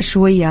لأشياء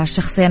شوية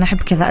شخصية، أنا أحب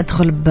كذا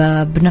أدخل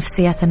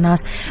بنفسيات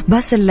الناس.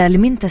 بس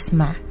لمين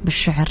تسمع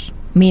بالشعر؟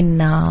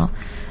 مين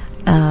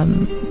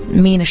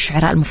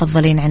الشعراء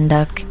المفضلين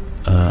عندك؟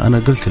 أنا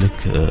قلت لك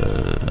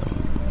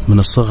من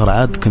الصغر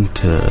عاد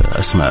كنت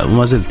أسمع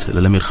وما زلت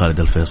للأمير خالد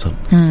الفيصل.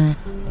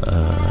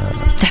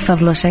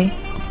 تحفظ له شيء؟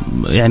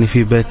 يعني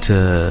في بيت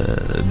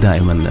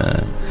دائما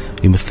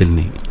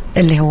يمثلني،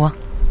 اللي هو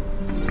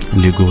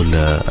اللي يقول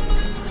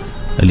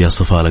اللي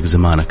يصفالك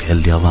زمانك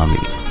عل يا ضامي،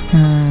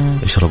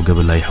 اشرب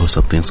قبل لا يحوس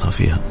الطين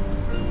صافيها.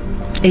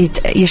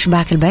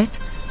 يشبهك البيت؟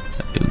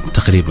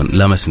 تقريبا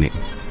لامسني.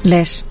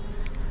 ليش؟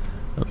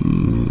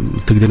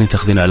 تقدرين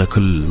تاخذين على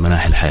كل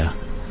مناحي الحياة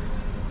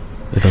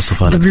إذا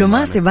صفالك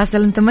دبلوماسي. بس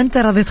أنت ما أنت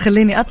راضي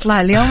تخليني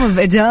أطلع اليوم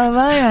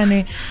بإجابة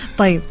يعني.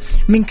 طيب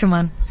مين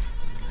كمان؟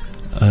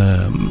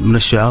 من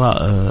الشعراء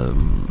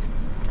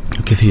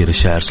كثير،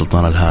 الشاعر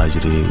سلطان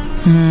الهاجري،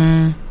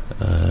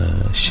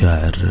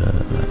 الشاعر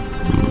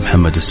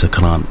محمد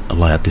السكران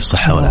الله يعطيه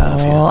الصحة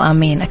والعافية.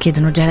 آمين. أكيد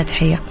نوجه له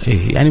تحية.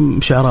 إيه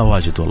يعني شعراء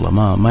واجد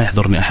والله، ما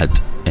يحضرني أحد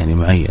يعني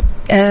معين.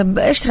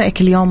 إيش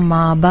رأيك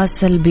اليوم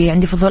باسل؟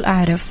 عندي فضول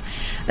أعرف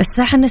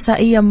الساحة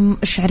النسائية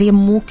الشعرية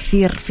مو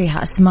كثير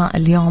فيها أسماء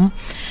اليوم،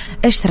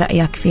 إيش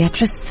رأيك فيها؟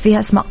 تحس فيها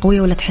أسماء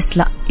قوية ولا تحس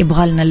لا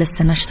يبغى لنا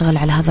لسه نشتغل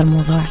على هذا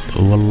الموضوع؟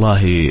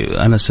 والله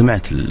أنا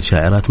سمعت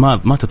الشاعرات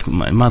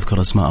ما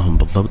أذكر أسماءهم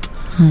بالضبط،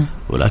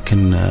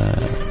 ولكن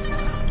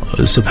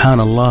سبحان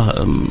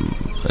الله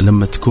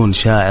لما تكون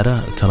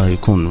شاعرة ترى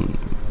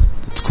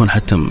تكون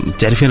حتى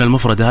تعرفين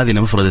المفردة هذه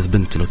مفردة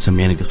بنت، لو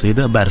تسمعين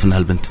قصيدة بعرف أنها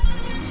البنت.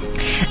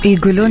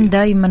 يقولون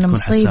دايما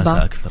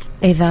مصيبة أكثر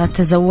إذا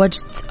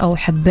تزوجت أو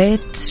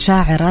حبيت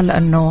شاعرة،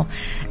 لأنه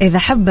إذا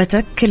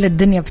حبتك كل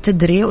الدنيا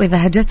بتدري،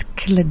 وإذا هجتك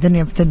كل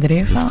الدنيا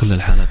بتدري. كل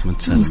الحالات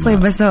متسالمة،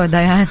 مصيبة سودة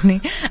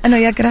يعني. أنا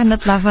وياك راح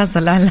نطلع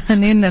فاصل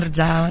إعلاني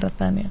نرجع مرة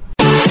ثانية.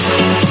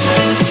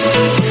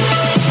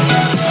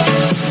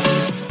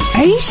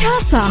 عيشها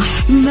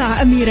صح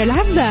مع أميرة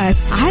العباس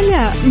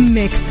على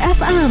ميكس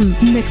أف أم.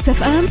 ميكس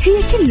أف أم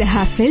هي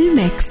كلها في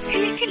الميكس.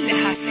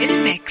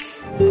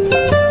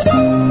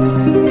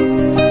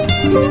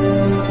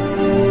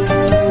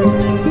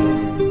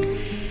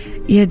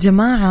 يا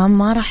جماعة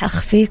ما راح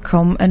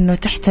أخفيكم أنه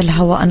تحت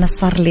الهواء أنا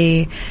صار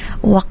لي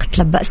وقت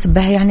لا بأس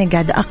به يعني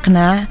قاعد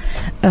أقنع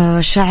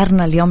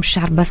شاعرنا اليوم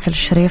الشاعر باسل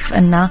الشريف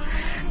أنه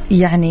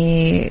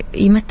يعني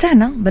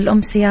يمتعنا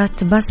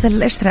بالأمسيات.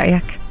 باسل إيش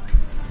رأيك؟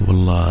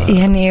 والله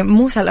يعني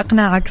موسى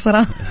الإقناعك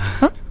صراحة.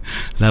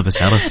 لا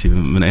بس عرفتي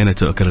من أين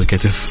تؤكل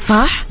الكتف.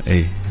 صح؟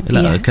 أي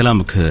لا يعني.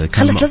 كلامك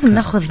كان خلص لازم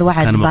ناخذ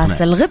وعد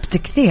باسل، غبت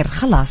كثير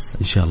خلاص.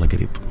 إن شاء الله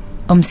قريب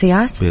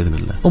أمسيات بإذن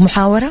الله.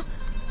 ومحاورة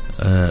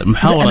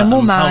المحاورة أنا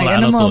مو معي،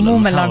 أنا مو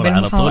ملعب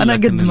المحاورة، أنا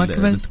قدمك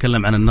بس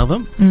نتكلم عن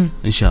النظم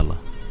إن شاء الله.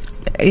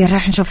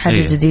 راح نشوف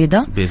حاجة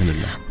جديدة بإذن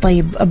الله.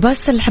 طيب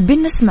بس اللي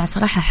حابين نسمع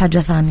صراحة حاجة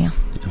ثانية،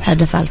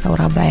 حاجة ثالثة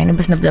ورابعة يعني،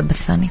 بس نبدأ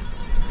بالثانية.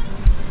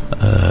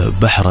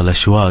 بحر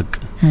الأشواق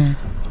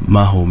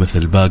ما هو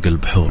مثل باقي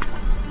البحور،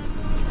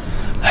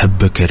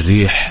 حبك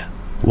الريح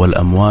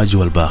والأمواج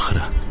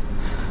والباخرة،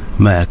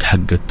 معك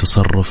حق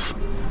التصرف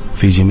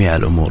في جميع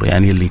الأمور،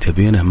 يعني اللي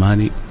تبينه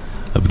ماني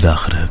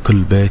بداخره،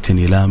 كل بيت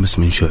يلامس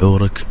من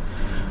شعورك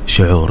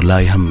شعور، لا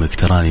يهمك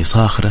تراني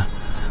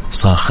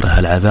صاخرة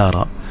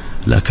العذارى،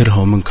 لا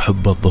كره منك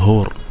حب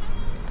الظهور،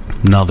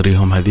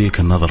 ناظريهم هذيك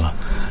النظرة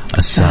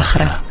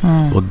الساخرة،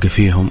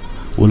 وقفيهم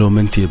ولو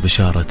منتي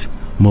بشارة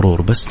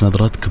مرور، بس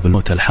نظرتك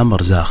بالموت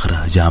الحمر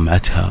زاخرة،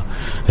 جامعتها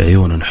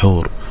عيون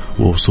حور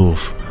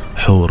ووصوف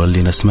حور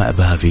اللي نسمع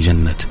بها في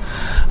جنة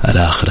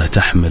الآخرة،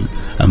 تحمل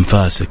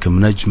أنفاسك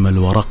من أجمل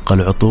ورق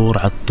العطور،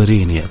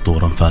 عطريني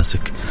عطور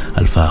أنفاسك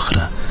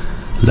الفاخرة،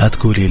 لا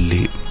تقولي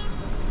اللي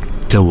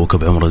توك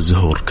بعمر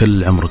الزهور،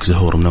 كل عمرك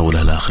زهور من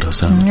أولها لآخره.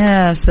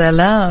 يا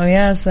سلام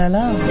يا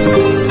سلام.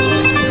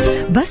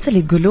 بس اللي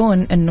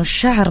يقولون إنه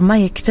الشعر ما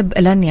يكتب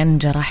لن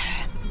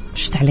ينجرح،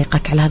 إيش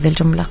تعليقك على هذه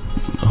الجملة؟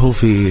 هو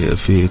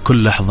في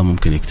كل لحظة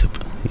ممكن يكتب،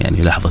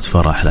 يعني لحظة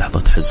فرح،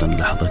 لحظة حزن،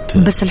 لحظة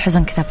بس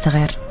الحزن كتابته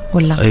غير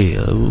ولا؟ أي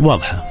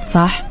واضحة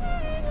صح.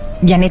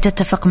 يعني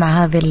تتفق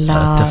مع هذه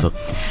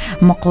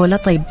المقولة؟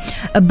 طيب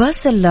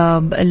بس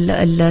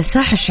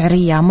الساحة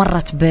الشعرية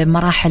مرت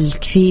بمراحل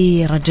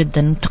كثيرة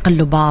جدا،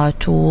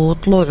 تقلبات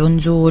وطلوع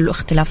ونزول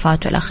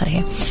واختلافات والى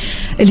آخره.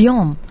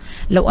 اليوم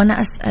لو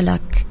أنا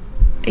أسألك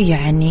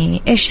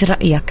يعني إيش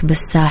رأيك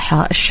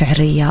بالساحة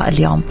الشعرية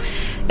اليوم؟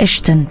 إيش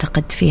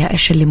تنتقد فيها؟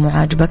 إيش اللي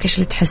معاجبك؟ إيش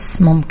اللي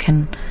تحس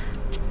ممكن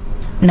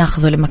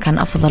ناخذه لمكان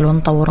أفضل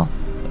ونطوره؟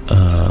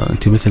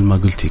 أنت مثل ما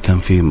قلتي كان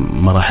في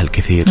مراحل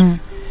كثير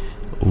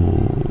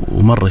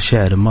ومر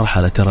الشعر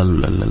مرحلة ترى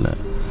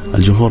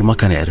الجمهور ما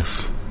كان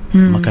يعرف،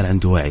 ما كان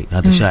عنده وعي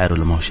هذا شاعر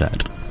ولا ما هو شاعر.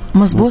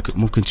 مزبوط.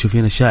 ممكن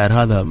تشوفين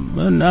الشاعر هذا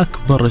من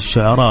أكبر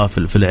الشعراء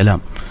في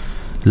الإعلام،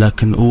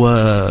 لكن هو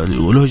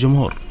له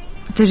جمهور.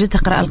 تجي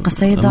تقرأ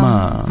القصيدة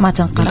ما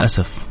تنقرأ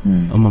للأسف.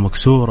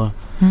 مكسورة،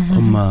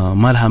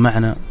 ما لها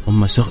معنى،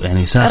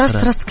 يعني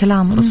ساخرة، رص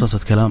كلام، رصصة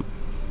كلام.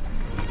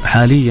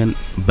 حاليا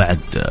بعد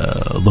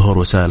ظهور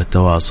وسائل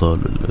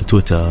التواصل،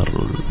 تويتر،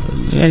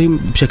 يعني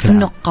بشكل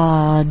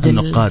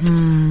النقاد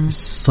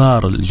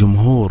صار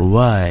الجمهور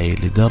واعي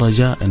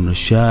لدرجة انه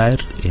الشاعر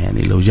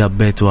يعني لو جاب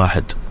بيت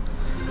واحد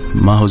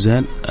ما هو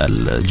زين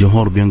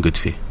الجمهور بينقد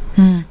فيه.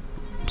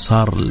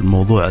 صار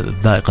الموضوع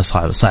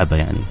الذائقة صعبة،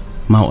 يعني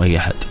ما هو اي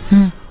احد.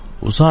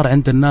 وصار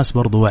عند الناس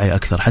برضو وعي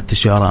اكثر، حتى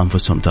الشعراء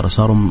انفسهم ترى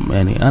صاروا،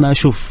 يعني انا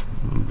اشوف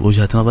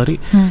بوجهة نظري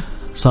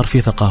صار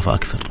في ثقافة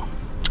اكثر.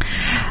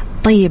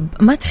 طيب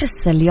ما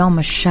تحس اليوم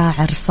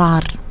الشاعر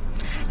صار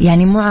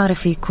يعني مو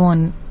عارف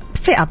يكون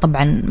فئة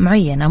طبعا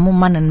معينة، مو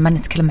ما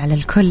نتكلم على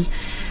الكل،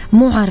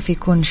 مو عارف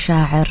يكون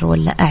شاعر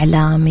ولا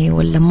إعلامي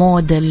ولا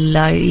موديل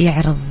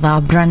يعرض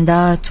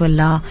براندات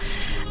ولا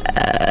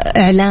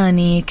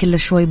إعلاني كل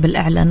شوي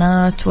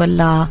بالإعلانات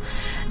ولا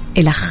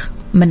إلخ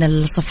من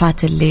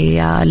الصفات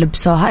اللي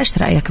لبسوها؟ إيش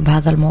رأيك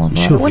بهذا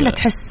الموضوع؟ ولا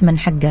تحس من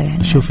حقه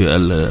يعني؟ شوفي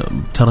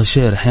ترى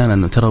الشعر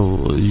أحيانا ترى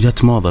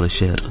جت موضة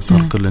للشعر،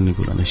 صار كل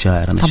يقول أنا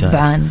شاعر أنا شاعر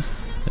طبعا.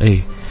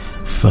 أي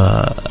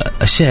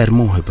فالشعر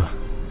موهبة،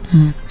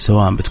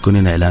 سواء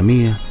بتكونين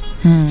إعلامية،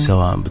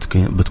 سواء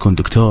بتكون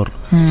دكتور،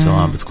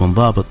 سواء بتكون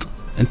ضابط،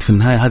 أنت في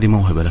النهاية هذه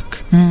موهبة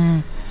لك.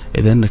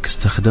 إذا أنك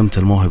استخدمت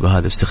الموهبة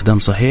هذا استخدام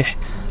صحيح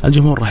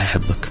الجمهور راح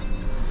يحبك،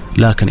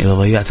 لكن إذا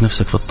ضيعت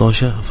نفسك في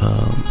الطوشة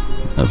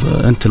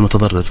فأنت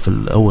المتضرر في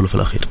الأول وفي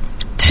الأخير.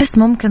 تحس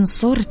ممكن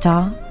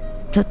صورته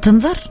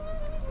تنظر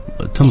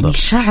يعني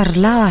الشاعر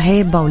لا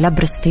هيبة ولا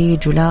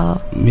برستيج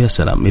ولا، يا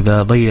سلام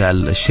إذا ضيع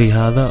الشيء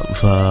هذا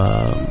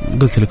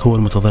فقلت لك هو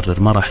المتضرر،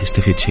 ما راح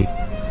يستفيد شيء،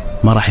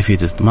 ما راح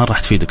يفيدك، ما راح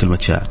تفيد كلمة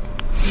شاعر.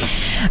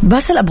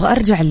 بس أبغى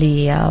أرجع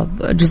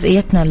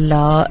لجزئيتنا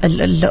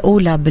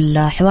الأولى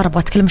بالحوار، أبغى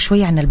أتكلم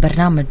شوية عن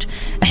البرنامج.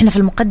 إحنا في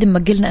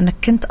المقدمة قلنا أنك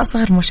كنت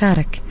أصغر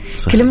مشارك.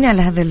 صحيح. كلمني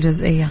على هذه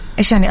الجزئية،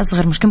 إيش يعني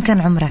أصغر كم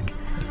كان عمرك؟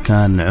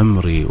 كان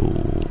عمري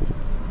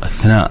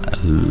أثناء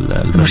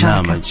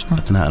البرنامج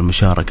أثناء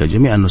المشاركة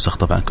جميع النسخ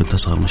طبعا كنت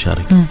أصغر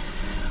مشارك.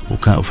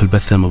 وكان في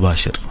البث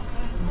المباشر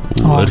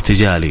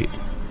وارتجالي،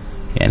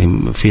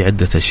 يعني في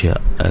عدة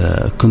أشياء.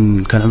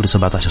 كان عمري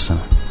 17 سنة.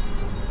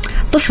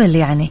 طفل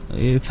يعني؟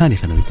 ثاني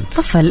ثانوي كنت.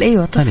 طفل،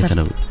 أيوة طفل. ثاني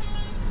ثانوي.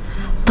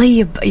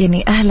 طيب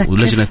يعني أهلك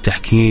ولجنة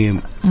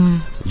تحكيم،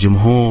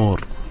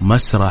 جمهور،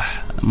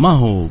 مسرح، ما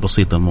هو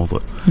بسيط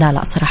الموضوع.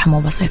 لا صراحة مو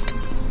بسيط.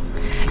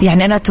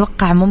 يعني أنا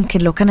أتوقع ممكن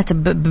لو كانت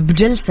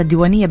بجلسة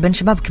ديوانية بين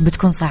شبابك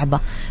بتكون صعبة،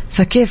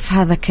 فكيف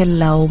هذا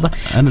كله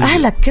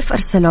أهلك كيف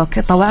أرسلوك؟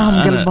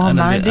 طوعهم قلبهم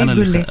عادي؟ أنا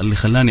اللي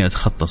خلاني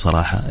أتخطى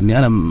صراحة إني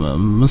أنا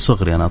من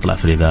صغري أنا أطلع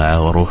في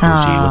الإذاعة وأروح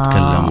وأجي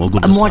وأتكلم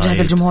وأقول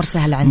مواجهة الجمهور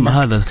سهل عندك.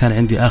 هذا كان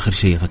عندي آخر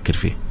شيء أفكر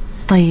فيه.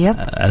 طيب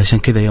علشان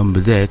كذا يوم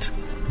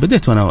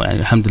بديت وأنا يعني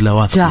الحمد لله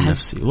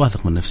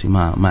واثق من نفسي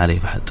ما علي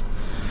فحد.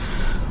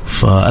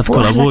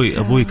 فأذكر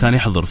أبوي كان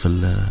يحضر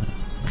في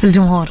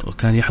الجمهور،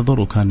 وكان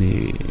يحضر،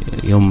 وكان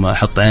يوم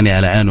أحط عيني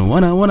على عينه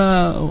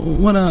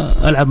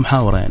وأنا ألعب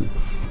محاورة يعني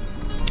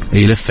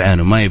يلف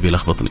عينه ما يبي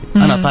يلخبطني.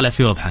 أنا طالع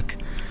فيه وأضحك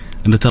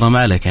إنه ترى ما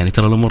عليك، يعني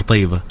ترى الأمور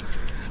طيبة.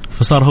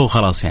 فصار هو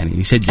خلاص يعني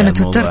يشجع. أنا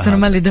توترت، أنا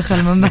ما لي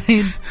دخل من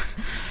بعيد.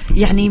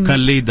 يعني كان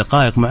لي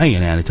دقائق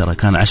معينة، يعني ترى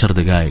كان 10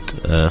 دقائق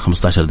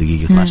 15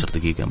 دقيقة 12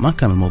 دقيقة، ما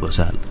كان الموضوع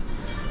سهل.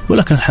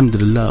 ولكن الحمد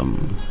لله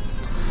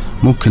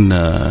ممكن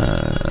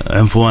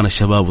عنفوان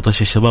الشباب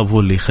وطش الشباب هو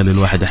اللي يخلي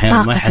الواحد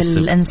أحيانا ما يحس.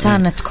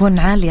 الإنسان تكون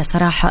عالية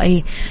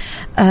صراحة.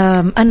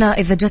 أنا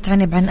إذا جت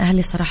عيني بعين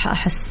أهلي صراحة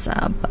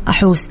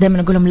أحوس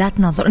دائما أقول لهم لا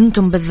تناظر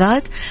أنتم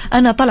بالذات.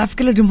 أنا طلع في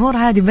كل الجمهور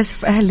عادي، بس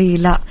في أهلي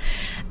لا.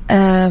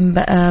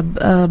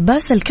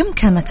 باسل كم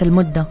كانت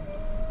المدة؟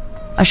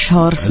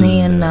 أشهر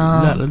سنين؟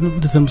 لا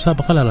مدة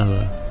المسابقة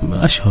لا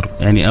أشهر.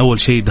 يعني أول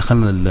شيء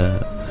دخلنا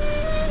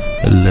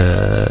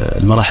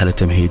المراحل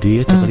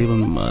التمهيدية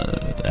تقريبا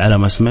على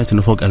ما سمعت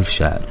إنه فوق 1000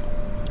 شاعر.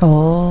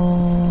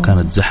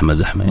 كانت زحمة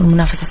يعني.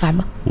 المنافسة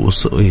صعبة.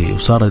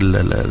 وصار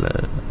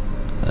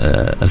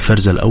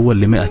الفرز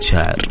الأول ل100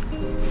 شاعر،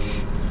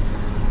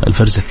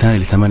 الفرز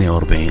الثاني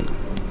ل48.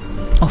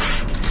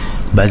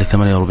 بعد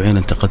 48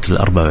 انتقلت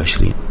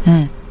ل24.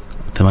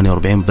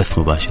 48 بث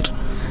مباشر.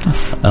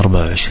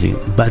 24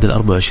 بعد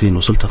 24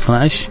 وصلت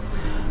 12.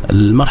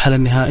 المرحلة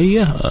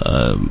النهائية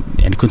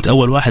يعني كنت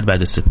أول واحد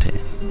بعد 6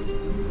 يعني.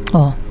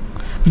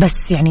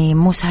 بس يعني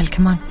مو سهل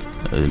كمان.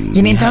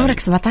 يعني أنت عمرك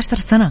 17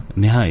 سنة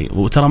نهائي،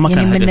 وترى ما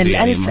يعني كان من هدفي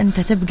الألف يعني أنت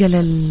تبقى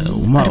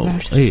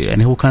لل24.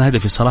 يعني هو كان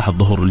هدفي صراحة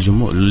الظهور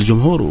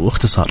للجمهور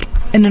واختصار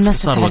إنه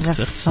الناس تعرف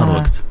اختصار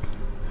وقت.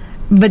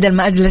 بدل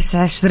ما أجلس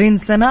 20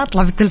 سنة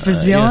أطلع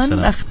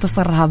بالتلفزيون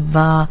أختصرها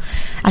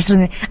ب10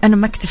 سنين. أنا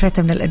ما اكتفيت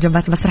من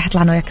الإجابات، بس رح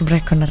أطلع أنا وياك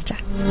بريك ونرجع.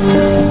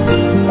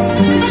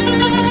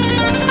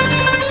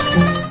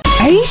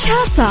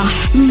 عيشها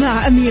صح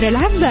مع أميرة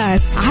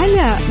العباس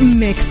على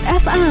ميكس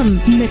أف أم.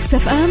 ميكس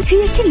أف أم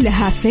هي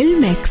كلها في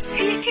الميكس.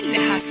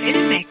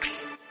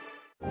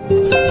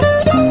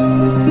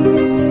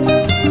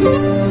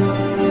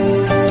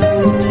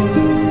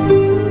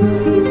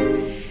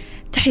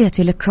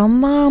 تحياتي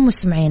لكم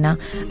مستمعينا.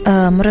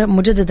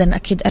 مجددا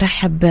أكيد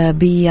أرحب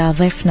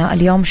بضيفنا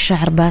اليوم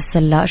الشاعر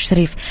باسل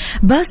الشريف.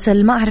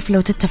 باسل، ما أعرف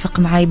لو تتفق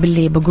معي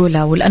باللي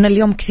بقوله، ولأن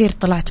اليوم كثير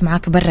طلعت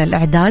معك برا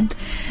الإعداد،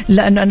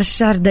 لأنه أنا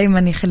الشعر دايما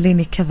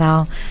يخليني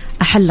كذا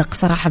أحلق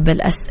صراحة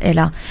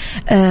بالأسئلة.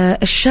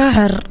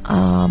 الشاعر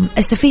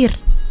سفير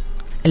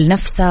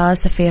النفسه،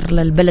 سفير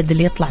للبلد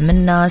اللي يطلع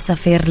منه،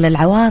 سفير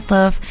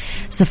للعواطف،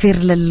 سفير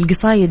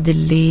للقصايد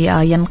اللي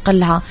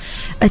ينقلها.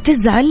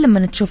 تزعل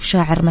لما تشوف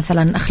شاعر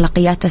مثلا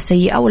أخلاقياته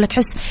سيئة، ولا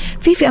تحس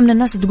في فئة من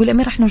الناس تقول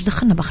أمير إحنا وش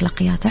دخلنا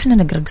بأخلاقياته، إحنا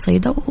نقرأ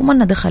قصيدة وما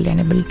لنا دخل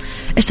يعني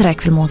إيش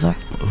رأيك في الموضوع؟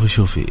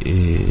 شوفي،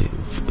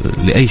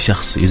 لأي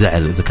شخص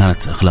يزعل إذا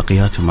كانت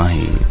أخلاقياته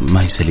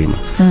ما هي سليمة.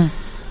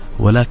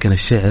 ولكن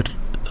الشعر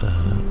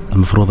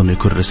المفروض أنه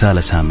يكون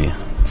رسالة سامية.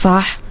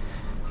 صح.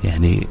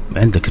 يعني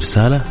عندك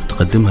رسالة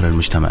تقدمها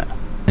للمجتمع،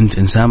 أنت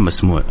إنسان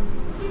مسموع،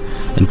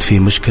 أنت في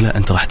مشكلة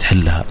أنت راح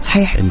تحلها.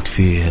 صحيح. أنت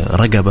في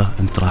رقبة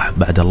أنت راح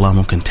بعد الله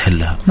ممكن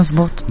تحلها.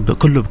 مزبوط.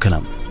 كله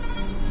بكلام.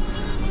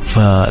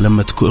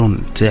 فلما تكون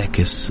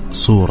تعكس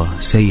صورة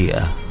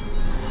سيئة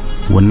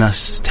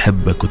والناس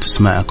تحبك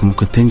وتسمعك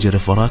وممكن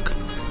تنجرف وراك،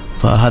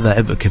 فهذا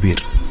عبء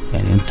كبير.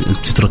 يعني أنت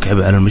تترك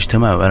عبء على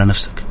المجتمع وعلى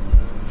نفسك.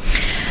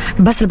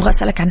 بس أبغى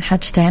أسألك عن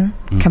حاجتين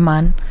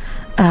كمان.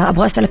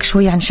 أبغى أسألك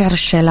شوية عن شعر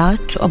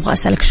الشيلات، وأبغى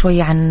أسألك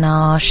شوية عن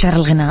الشعر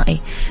الغنائي.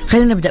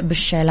 خلينا نبدأ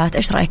بالشيلات.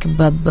 إيش رأيك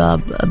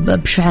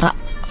بشعر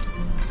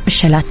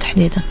الشيلات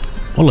تحديدا؟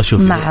 والله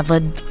شوفي، مع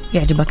ضد،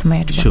 يعجبك ما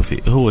يعجبك؟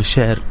 شوفي، هو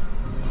الشعر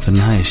في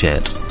النهاية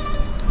شعر،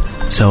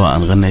 سواء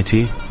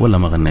غنيتي ولا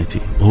ما غنيتي،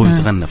 وهو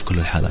يتغنى في كل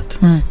الحالات.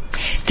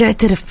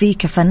 تعترف فيه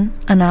كفن؟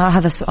 أنا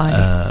هذا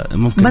سؤالي.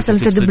 ممكن بس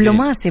أنت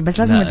دبلوماسي، بس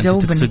لازم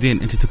تجاوبني.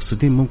 أنت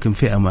تقصدين ممكن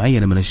فئة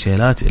معينة من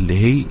الشيلات اللي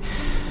هي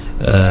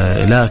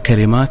لا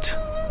كلمات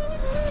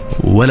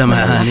ولا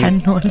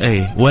معاني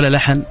ولا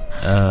لحن،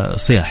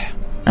 صياح.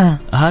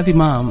 هذه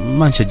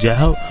ما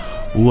نشجعها،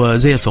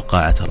 وزي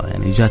الفقاعة ترى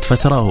يعني جات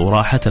فترة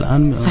وراحت،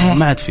 الآن صحيح.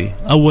 ما عاد فيه.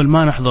 أول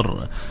ما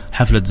نحضر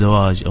حفلة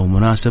زواج أو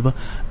مناسبة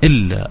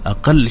إلا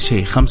أقل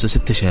شيء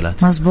 5-6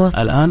 شيلات. مزبوط.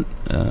 الآن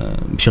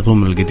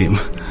بيشغلون من القديم.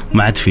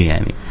 ما عاد فيه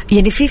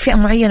يعني في فئة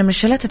معينة من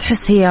الشيلات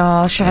تحس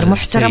هي شعر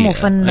محترم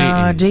وفن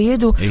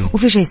جيد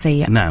وفي شيء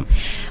سيء. نعم.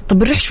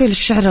 طب نروح شوي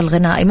للشعر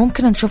الغنائي.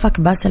 ممكن نشوفك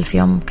باسل في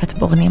يوم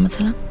كتب أغنية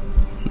مثلا؟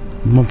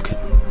 ممكن.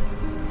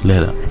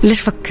 لا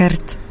ليش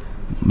فكرت؟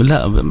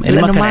 لا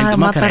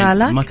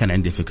ما كان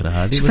عندي فكرة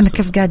هذه. شوف أنا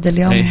كيف قاعدة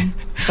اليوم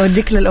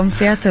أوديك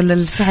للأمسيات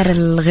وللشعر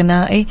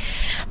الغنائي.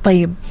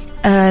 طيب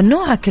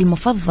نوعك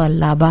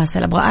المفضل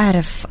باسل؟ أبغى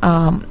أعرف.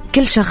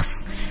 كل شخص،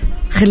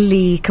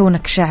 خلي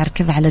كونك شاعر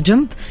كذا على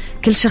جنب،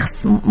 كل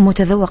شخص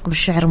متذوق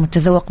بالشعر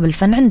ومتذوق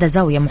بالفن عنده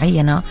زاوية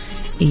معينة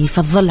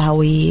يفضلها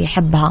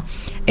ويحبها.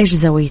 إيش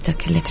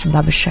زاويتك اللي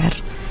تحبها بالشعر؟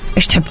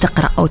 إيش تحب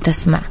تقرأ أو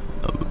تسمع؟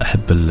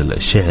 أحب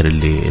الشعر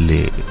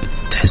اللي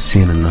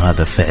تحسين إنه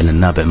هذا فعلا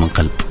نابع من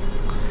قلب،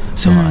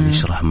 سواء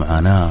يشرح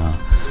معاناة،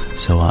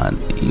 سواء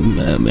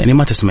يعني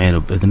ما تسمعين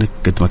بإذنك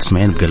قد ما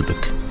تسمعين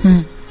بقلبك.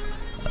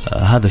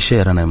 هذا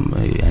الشعر أنا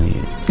يعني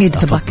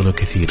أفضله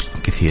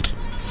كثير.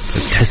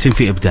 تحسين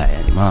فيه إبداع،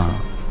 يعني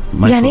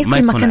ما يعني ما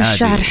كل ما كان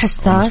الشعر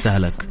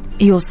حساس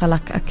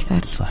يوصلك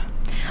أكثر. صح.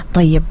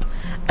 طيب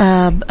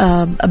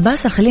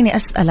باسل، خليني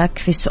أسألك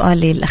في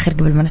سؤالي الأخير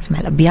قبل ما نسمع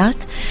الأبيات.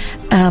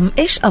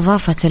 إيش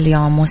أضافت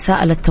اليوم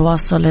وسائل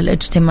التواصل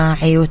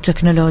الاجتماعي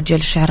والتكنولوجيا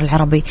للشعر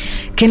العربي؟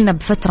 كنا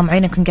بفترة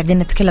معينة كنا قاعدين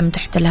نتكلم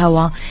تحت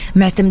الهواء،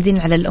 معتمدين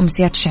على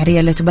الأمسيات الشعرية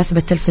اللي تبث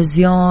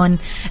بالتلفزيون،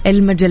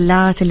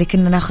 المجلات اللي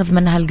كنا ناخذ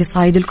منها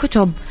القصايد،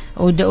 الكتب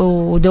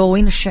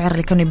ودواوين الشعر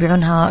اللي كانوا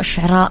يبيعونها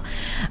الشعراء.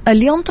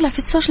 اليوم طلع في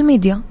السوشيال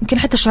ميديا، يمكن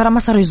حتى الشعراء ما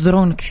صاروا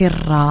يصدرون كثير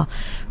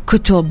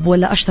كتب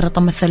ولا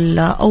أشرطة مثل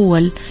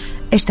أول.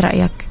 إيش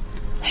رأيك؟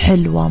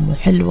 حلوة مو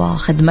حلوة؟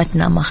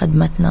 خدمتنا ما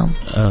خدمتنا؟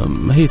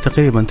 هي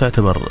تقريبا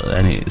تعتبر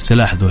يعني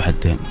سلاح ذو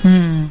حدين.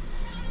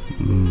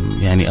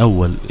 يعني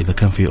أول إذا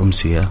كان في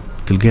أمسية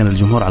تلقين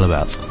الجمهور على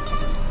بعض.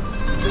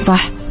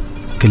 صح.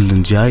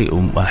 كل جاي،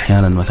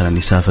 وأحيانا مثلا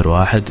يسافر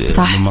واحد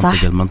من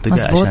منطقة لمنطقة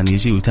مزبوط. عشان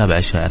يجي ويتابع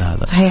الشاعر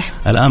هذا. صحيح.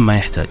 الآن ما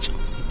يحتاج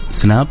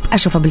سناب،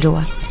 أشوفه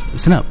بالجوال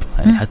سناب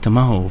يعني حتى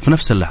ما هو في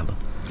نفس اللحظة.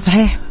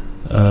 صحيح.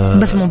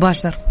 بث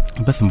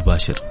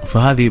مباشر.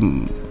 فهذه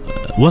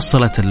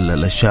وصلت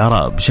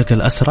الشعراء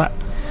بشكل أسرع،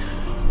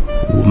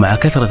 ومع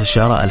كثرة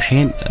الشعراء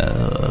الحين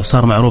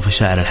صار معروف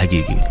الشاعر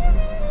الحقيقي.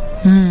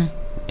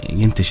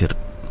 ينتشر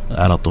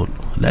على طول،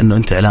 لأنه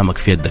أنت إعلامك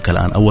في يدك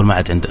الآن. أول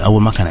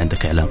ما كان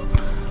عندك إعلام،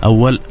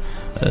 أول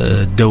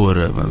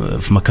تدور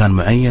في مكان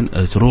معين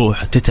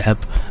تروح تتعب.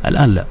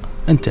 الآن لا،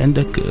 أنت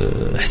عندك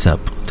حساب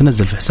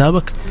تنزل في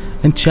حسابك،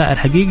 أنت شاعر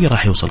حقيقي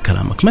راح يوصل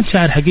كلامك، ما أنت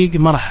شاعر حقيقي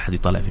ما راح أحد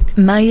يطلع فيك.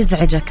 ما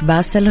يزعجك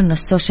باسل إنه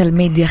السوشيال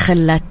ميديا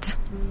خلت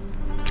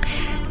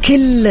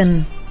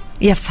كل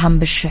يفهم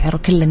بالشعر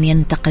وكل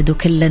ينتقد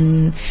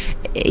وكل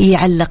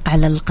يعلق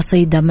على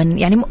القصيدة من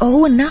يعني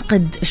هو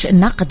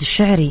الناقد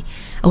الشعري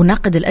أو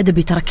ناقد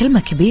الأدبي ترى كلمة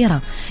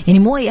كبيرة، يعني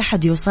مو أي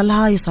أحد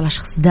يوصلها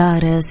شخص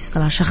دارس،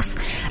 يوصلها شخص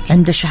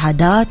عنده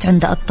شهادات،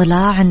 عنده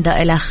اطلاع،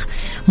 عنده إلخ.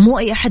 مو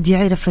أي أحد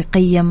يعرف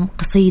يقيم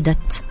قصيدة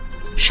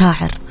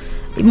شاعر.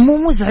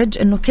 مو مزعج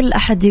إنه كل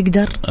أحد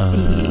يقدر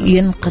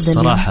ينقد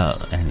الصراحة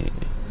يعني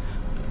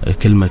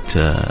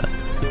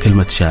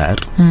كلمة شاعر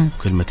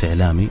وكلمة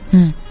إعلامي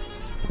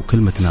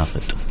وكلمة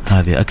ناقد،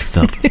 هذه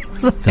أكثر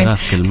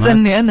 3 كلمات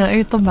سني أنا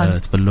أي طبعا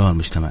تبلوها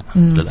المجتمع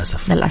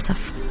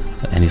للأسف.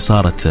 يعني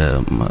صارت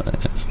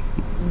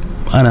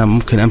أنا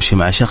ممكن أمشي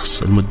مع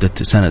شخص لمدة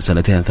سنة،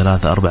 سنتين،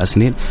 3، 4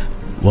 سنين،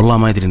 والله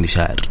ما يدري إني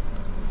شاعر،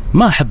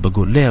 ما أحب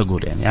أقول، ليه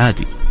أقول يعني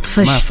عادي،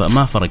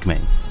 ما فرق معي،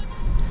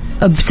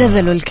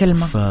 ابتذلوا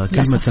الكلمة.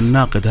 فكلمة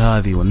الناقد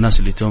هذه والناس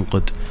اللي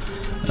تنقد،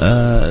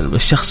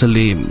 الشخص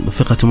اللي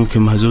ثقته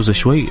ممكن مهزوزة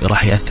شوي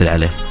راح يأثر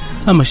عليه،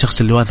 أما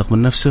الشخص اللي واثق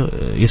من نفسه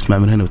يسمع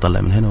من هنا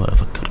ويطلع من هنا ولا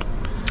يفكر.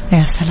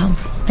 يا سلام،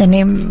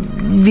 يعني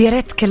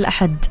بيريت كل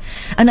أحد.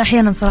 أنا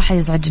أحيانا صراحة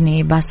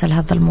يزعجني باسل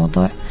هذا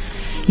الموضوع،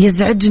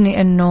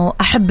 يزعجني أنه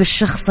أحب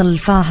الشخص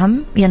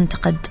الفاهم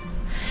ينتقد،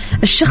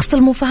 الشخص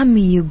المفهم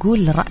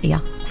يقول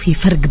رأيه. في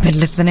فرق بين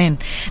الاثنين.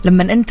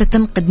 لما أنت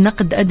تنقد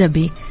نقد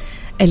أدبي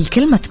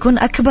الكلمة تكون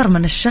أكبر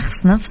من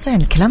الشخص نفسه،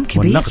 يعني كلام كبير.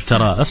 والنقد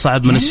ترى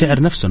أصعب من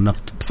الشعر نفسه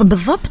النقد.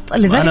 بالضبط،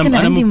 لذلك أنا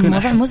عندي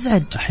موضوع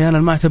مزعج.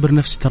 أحيانا ما أعتبر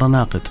نفسي ترى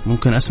ناقد،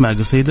 ممكن أسمع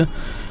قصيدة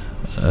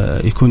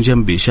يكون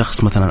جنبي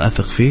شخص مثلا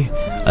أثق فيه،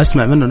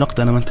 أسمع منه نقد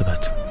أنا ما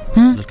انتبهت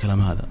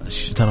للكلام هذا.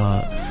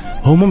 ترى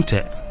هو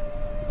ممتع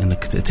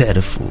إنك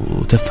تعرف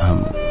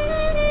وتفهم،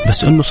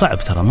 بس إنه صعب،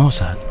 ترى ما هو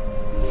سهل.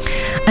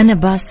 أنا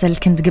باسل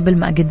كنت قبل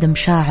ما أقدم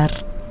شاعر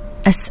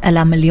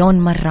أسأله مليون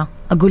مرة،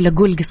 أقول له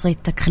قول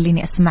قصيدتك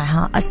خليني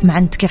أسمعها، أسمع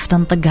أنت كيف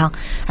تنطقها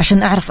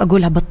عشان أعرف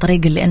أقولها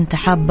بالطريقة اللي أنت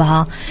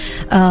حابها.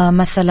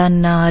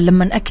 مثلا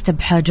لما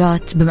أكتب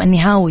حاجات، بما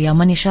أني هاوية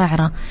ماني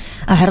شاعرة،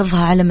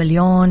 أعرضها على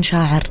مليون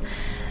شاعر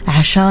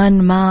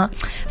عشان ما.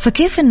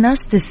 فكيف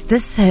الناس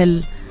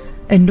تستسهل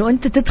أنه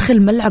أنت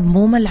تدخل ملعب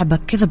مو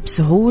ملعبك كذا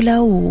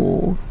بسهولة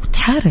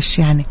وتحارش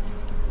يعني.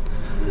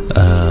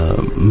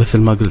 مثل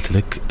ما قلت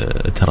لك،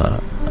 ترى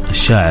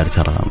الشاعر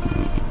ترى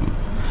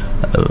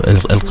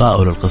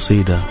إلقاءه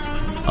للقصيدة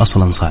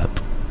أصلا صعب،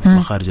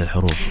 مخارج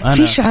الحروف.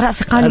 في شعراء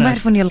ثقال ما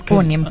يعرفون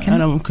يلقون، يمكن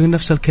أنا ممكن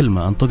نفس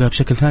الكلمة أنطقها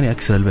بشكل ثاني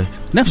أكسر البيت،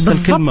 نفس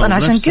الكلمة. أنا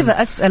عشان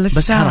كذا أسأل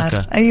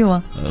الشاعر.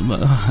 أيوة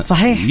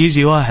صحيح.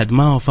 يجي واحد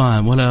ما هو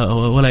فاهم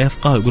ولا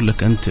يفقه يقول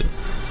لك أنت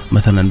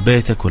مثلا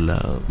بيتك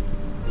ولا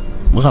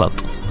غلط،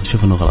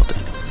 شوف إنه غلط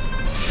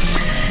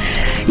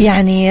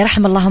يعني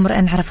رحم الله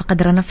امرئ عرف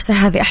قدر نفسه.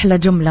 هذه أحلى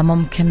جملة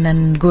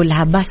ممكن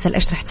نقولها. باسل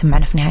إيش رح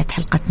تسمعنا في نهاية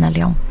حلقتنا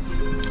اليوم؟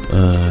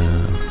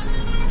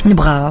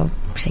 نبغى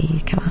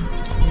شيء كمان.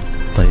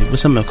 طيب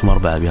بسمعكم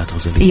 4 أبيات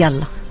غزلية.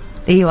 يلا.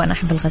 أيوة أنا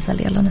أحب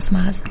الغزل، يلا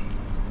نسمع غزل.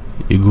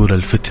 يقول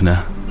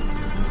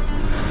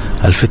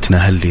الفتنة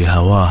هل لي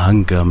هواها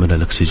هنقى من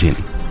الأكسجين،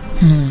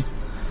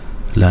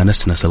 لا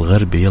نسنس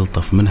الغرب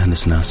يلطف منها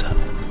نسناسها،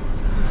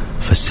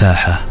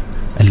 فالساحة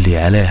اللي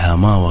عليها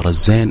ما ورا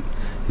الزين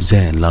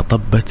زين، لا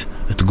طبت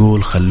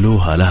تقول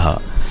خلوها لها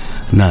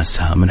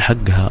ناسها، من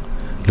حقها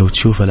لو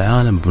تشوف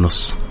العالم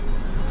بنص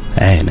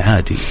عين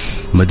عادي،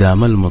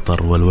 مدام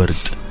المطر والورد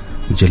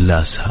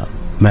جلاسها،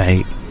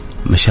 معي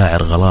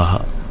مشاعر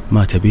غلاها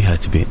ما تبيها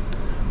تبين،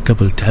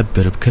 قبل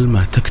تعبر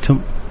بكلمة تكتم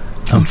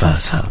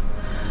أنفاسها،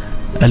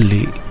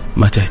 اللي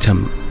ما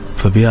تهتم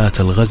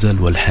فبيات الغزل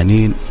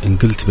والحنين، إن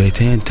قلت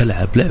بيتين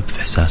تلعب لعب في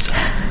إحساسها،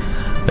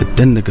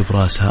 تدنق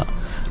براسها،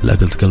 لا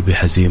قلت قلبي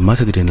حزين ما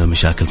تدري إن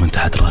المشاكل من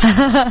تحت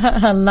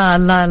راسها. الله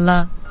الله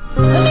الله.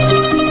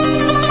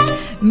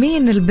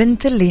 مين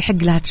البنت اللي يحق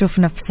لها تشوف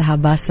نفسها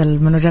باسل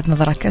من وجهة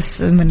نظرك؟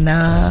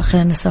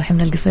 خلينا نستوحي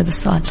من القصيدة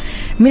السؤال.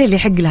 مين اللي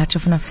يحق لها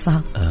تشوف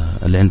نفسها؟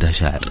 اللي عندها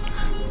شاعر.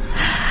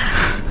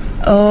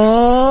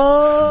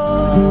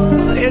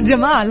 أوه يا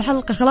جماعة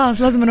الحلقة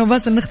خلاص لازم أنا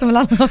وباسل نختم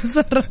الحلقة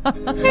بسرعة.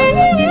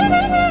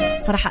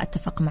 صراحة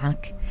أتفق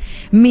معك.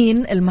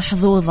 مين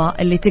المحظوظة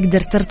اللي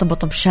تقدر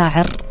ترتبط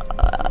بشاعر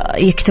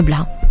يكتب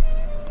لها؟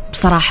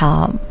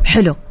 بصراحة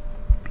حلو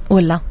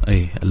ولا؟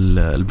 أي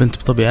البنت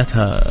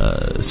بطبيعتها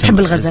تحب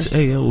الغزل.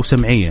 أي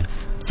وسمعية،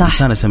 صح،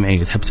 إنسانة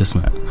سمعية تحب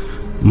تسمع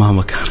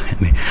مهما كان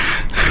يعني.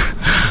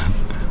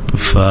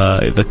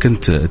 فإذا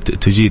كنت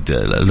تجيد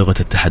لغة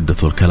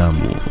التحدث والكلام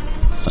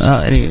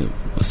يعني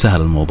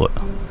سهل الموضوع.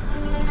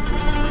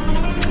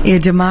 يا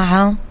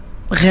جماعة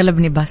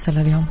غلبني باسل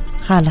اليوم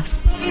خلاص.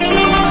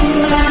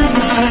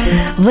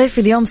 ضيف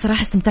اليوم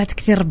صراحة استمتعت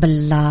كثير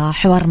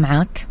بالحوار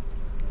معك،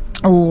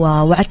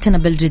 ووعدتنا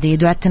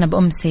بالجديد، وعدتنا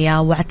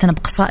بأمسية، وعدتنا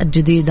بقصائد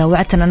جديدة،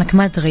 وعدتنا أنك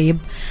ما تغيب.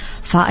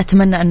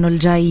 فأتمنى أنه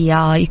الجاي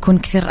يكون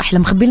كثير أحلى.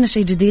 مخبيلنا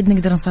شيء جديد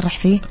نقدر نصرح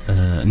فيه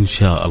إن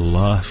شاء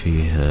الله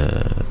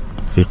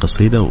في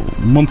قصيدة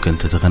وممكن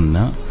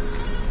تتغنى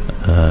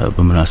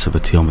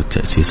بمناسبة يوم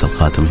التأسيس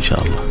القادم إن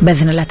شاء الله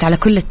بإذن الله تعالى.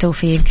 كل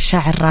التوفيق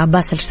شاعر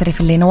باسل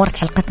الشريف اللي نورت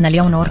حلقتنا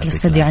اليوم، نورت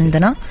الاستوديو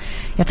عندنا.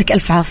 يعطيك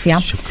ألف عافية،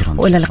 شكرا.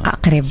 وإلى لقاء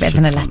قريب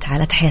بإذن الله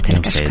تعالى. تحياتي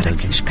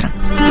لك. شكرا.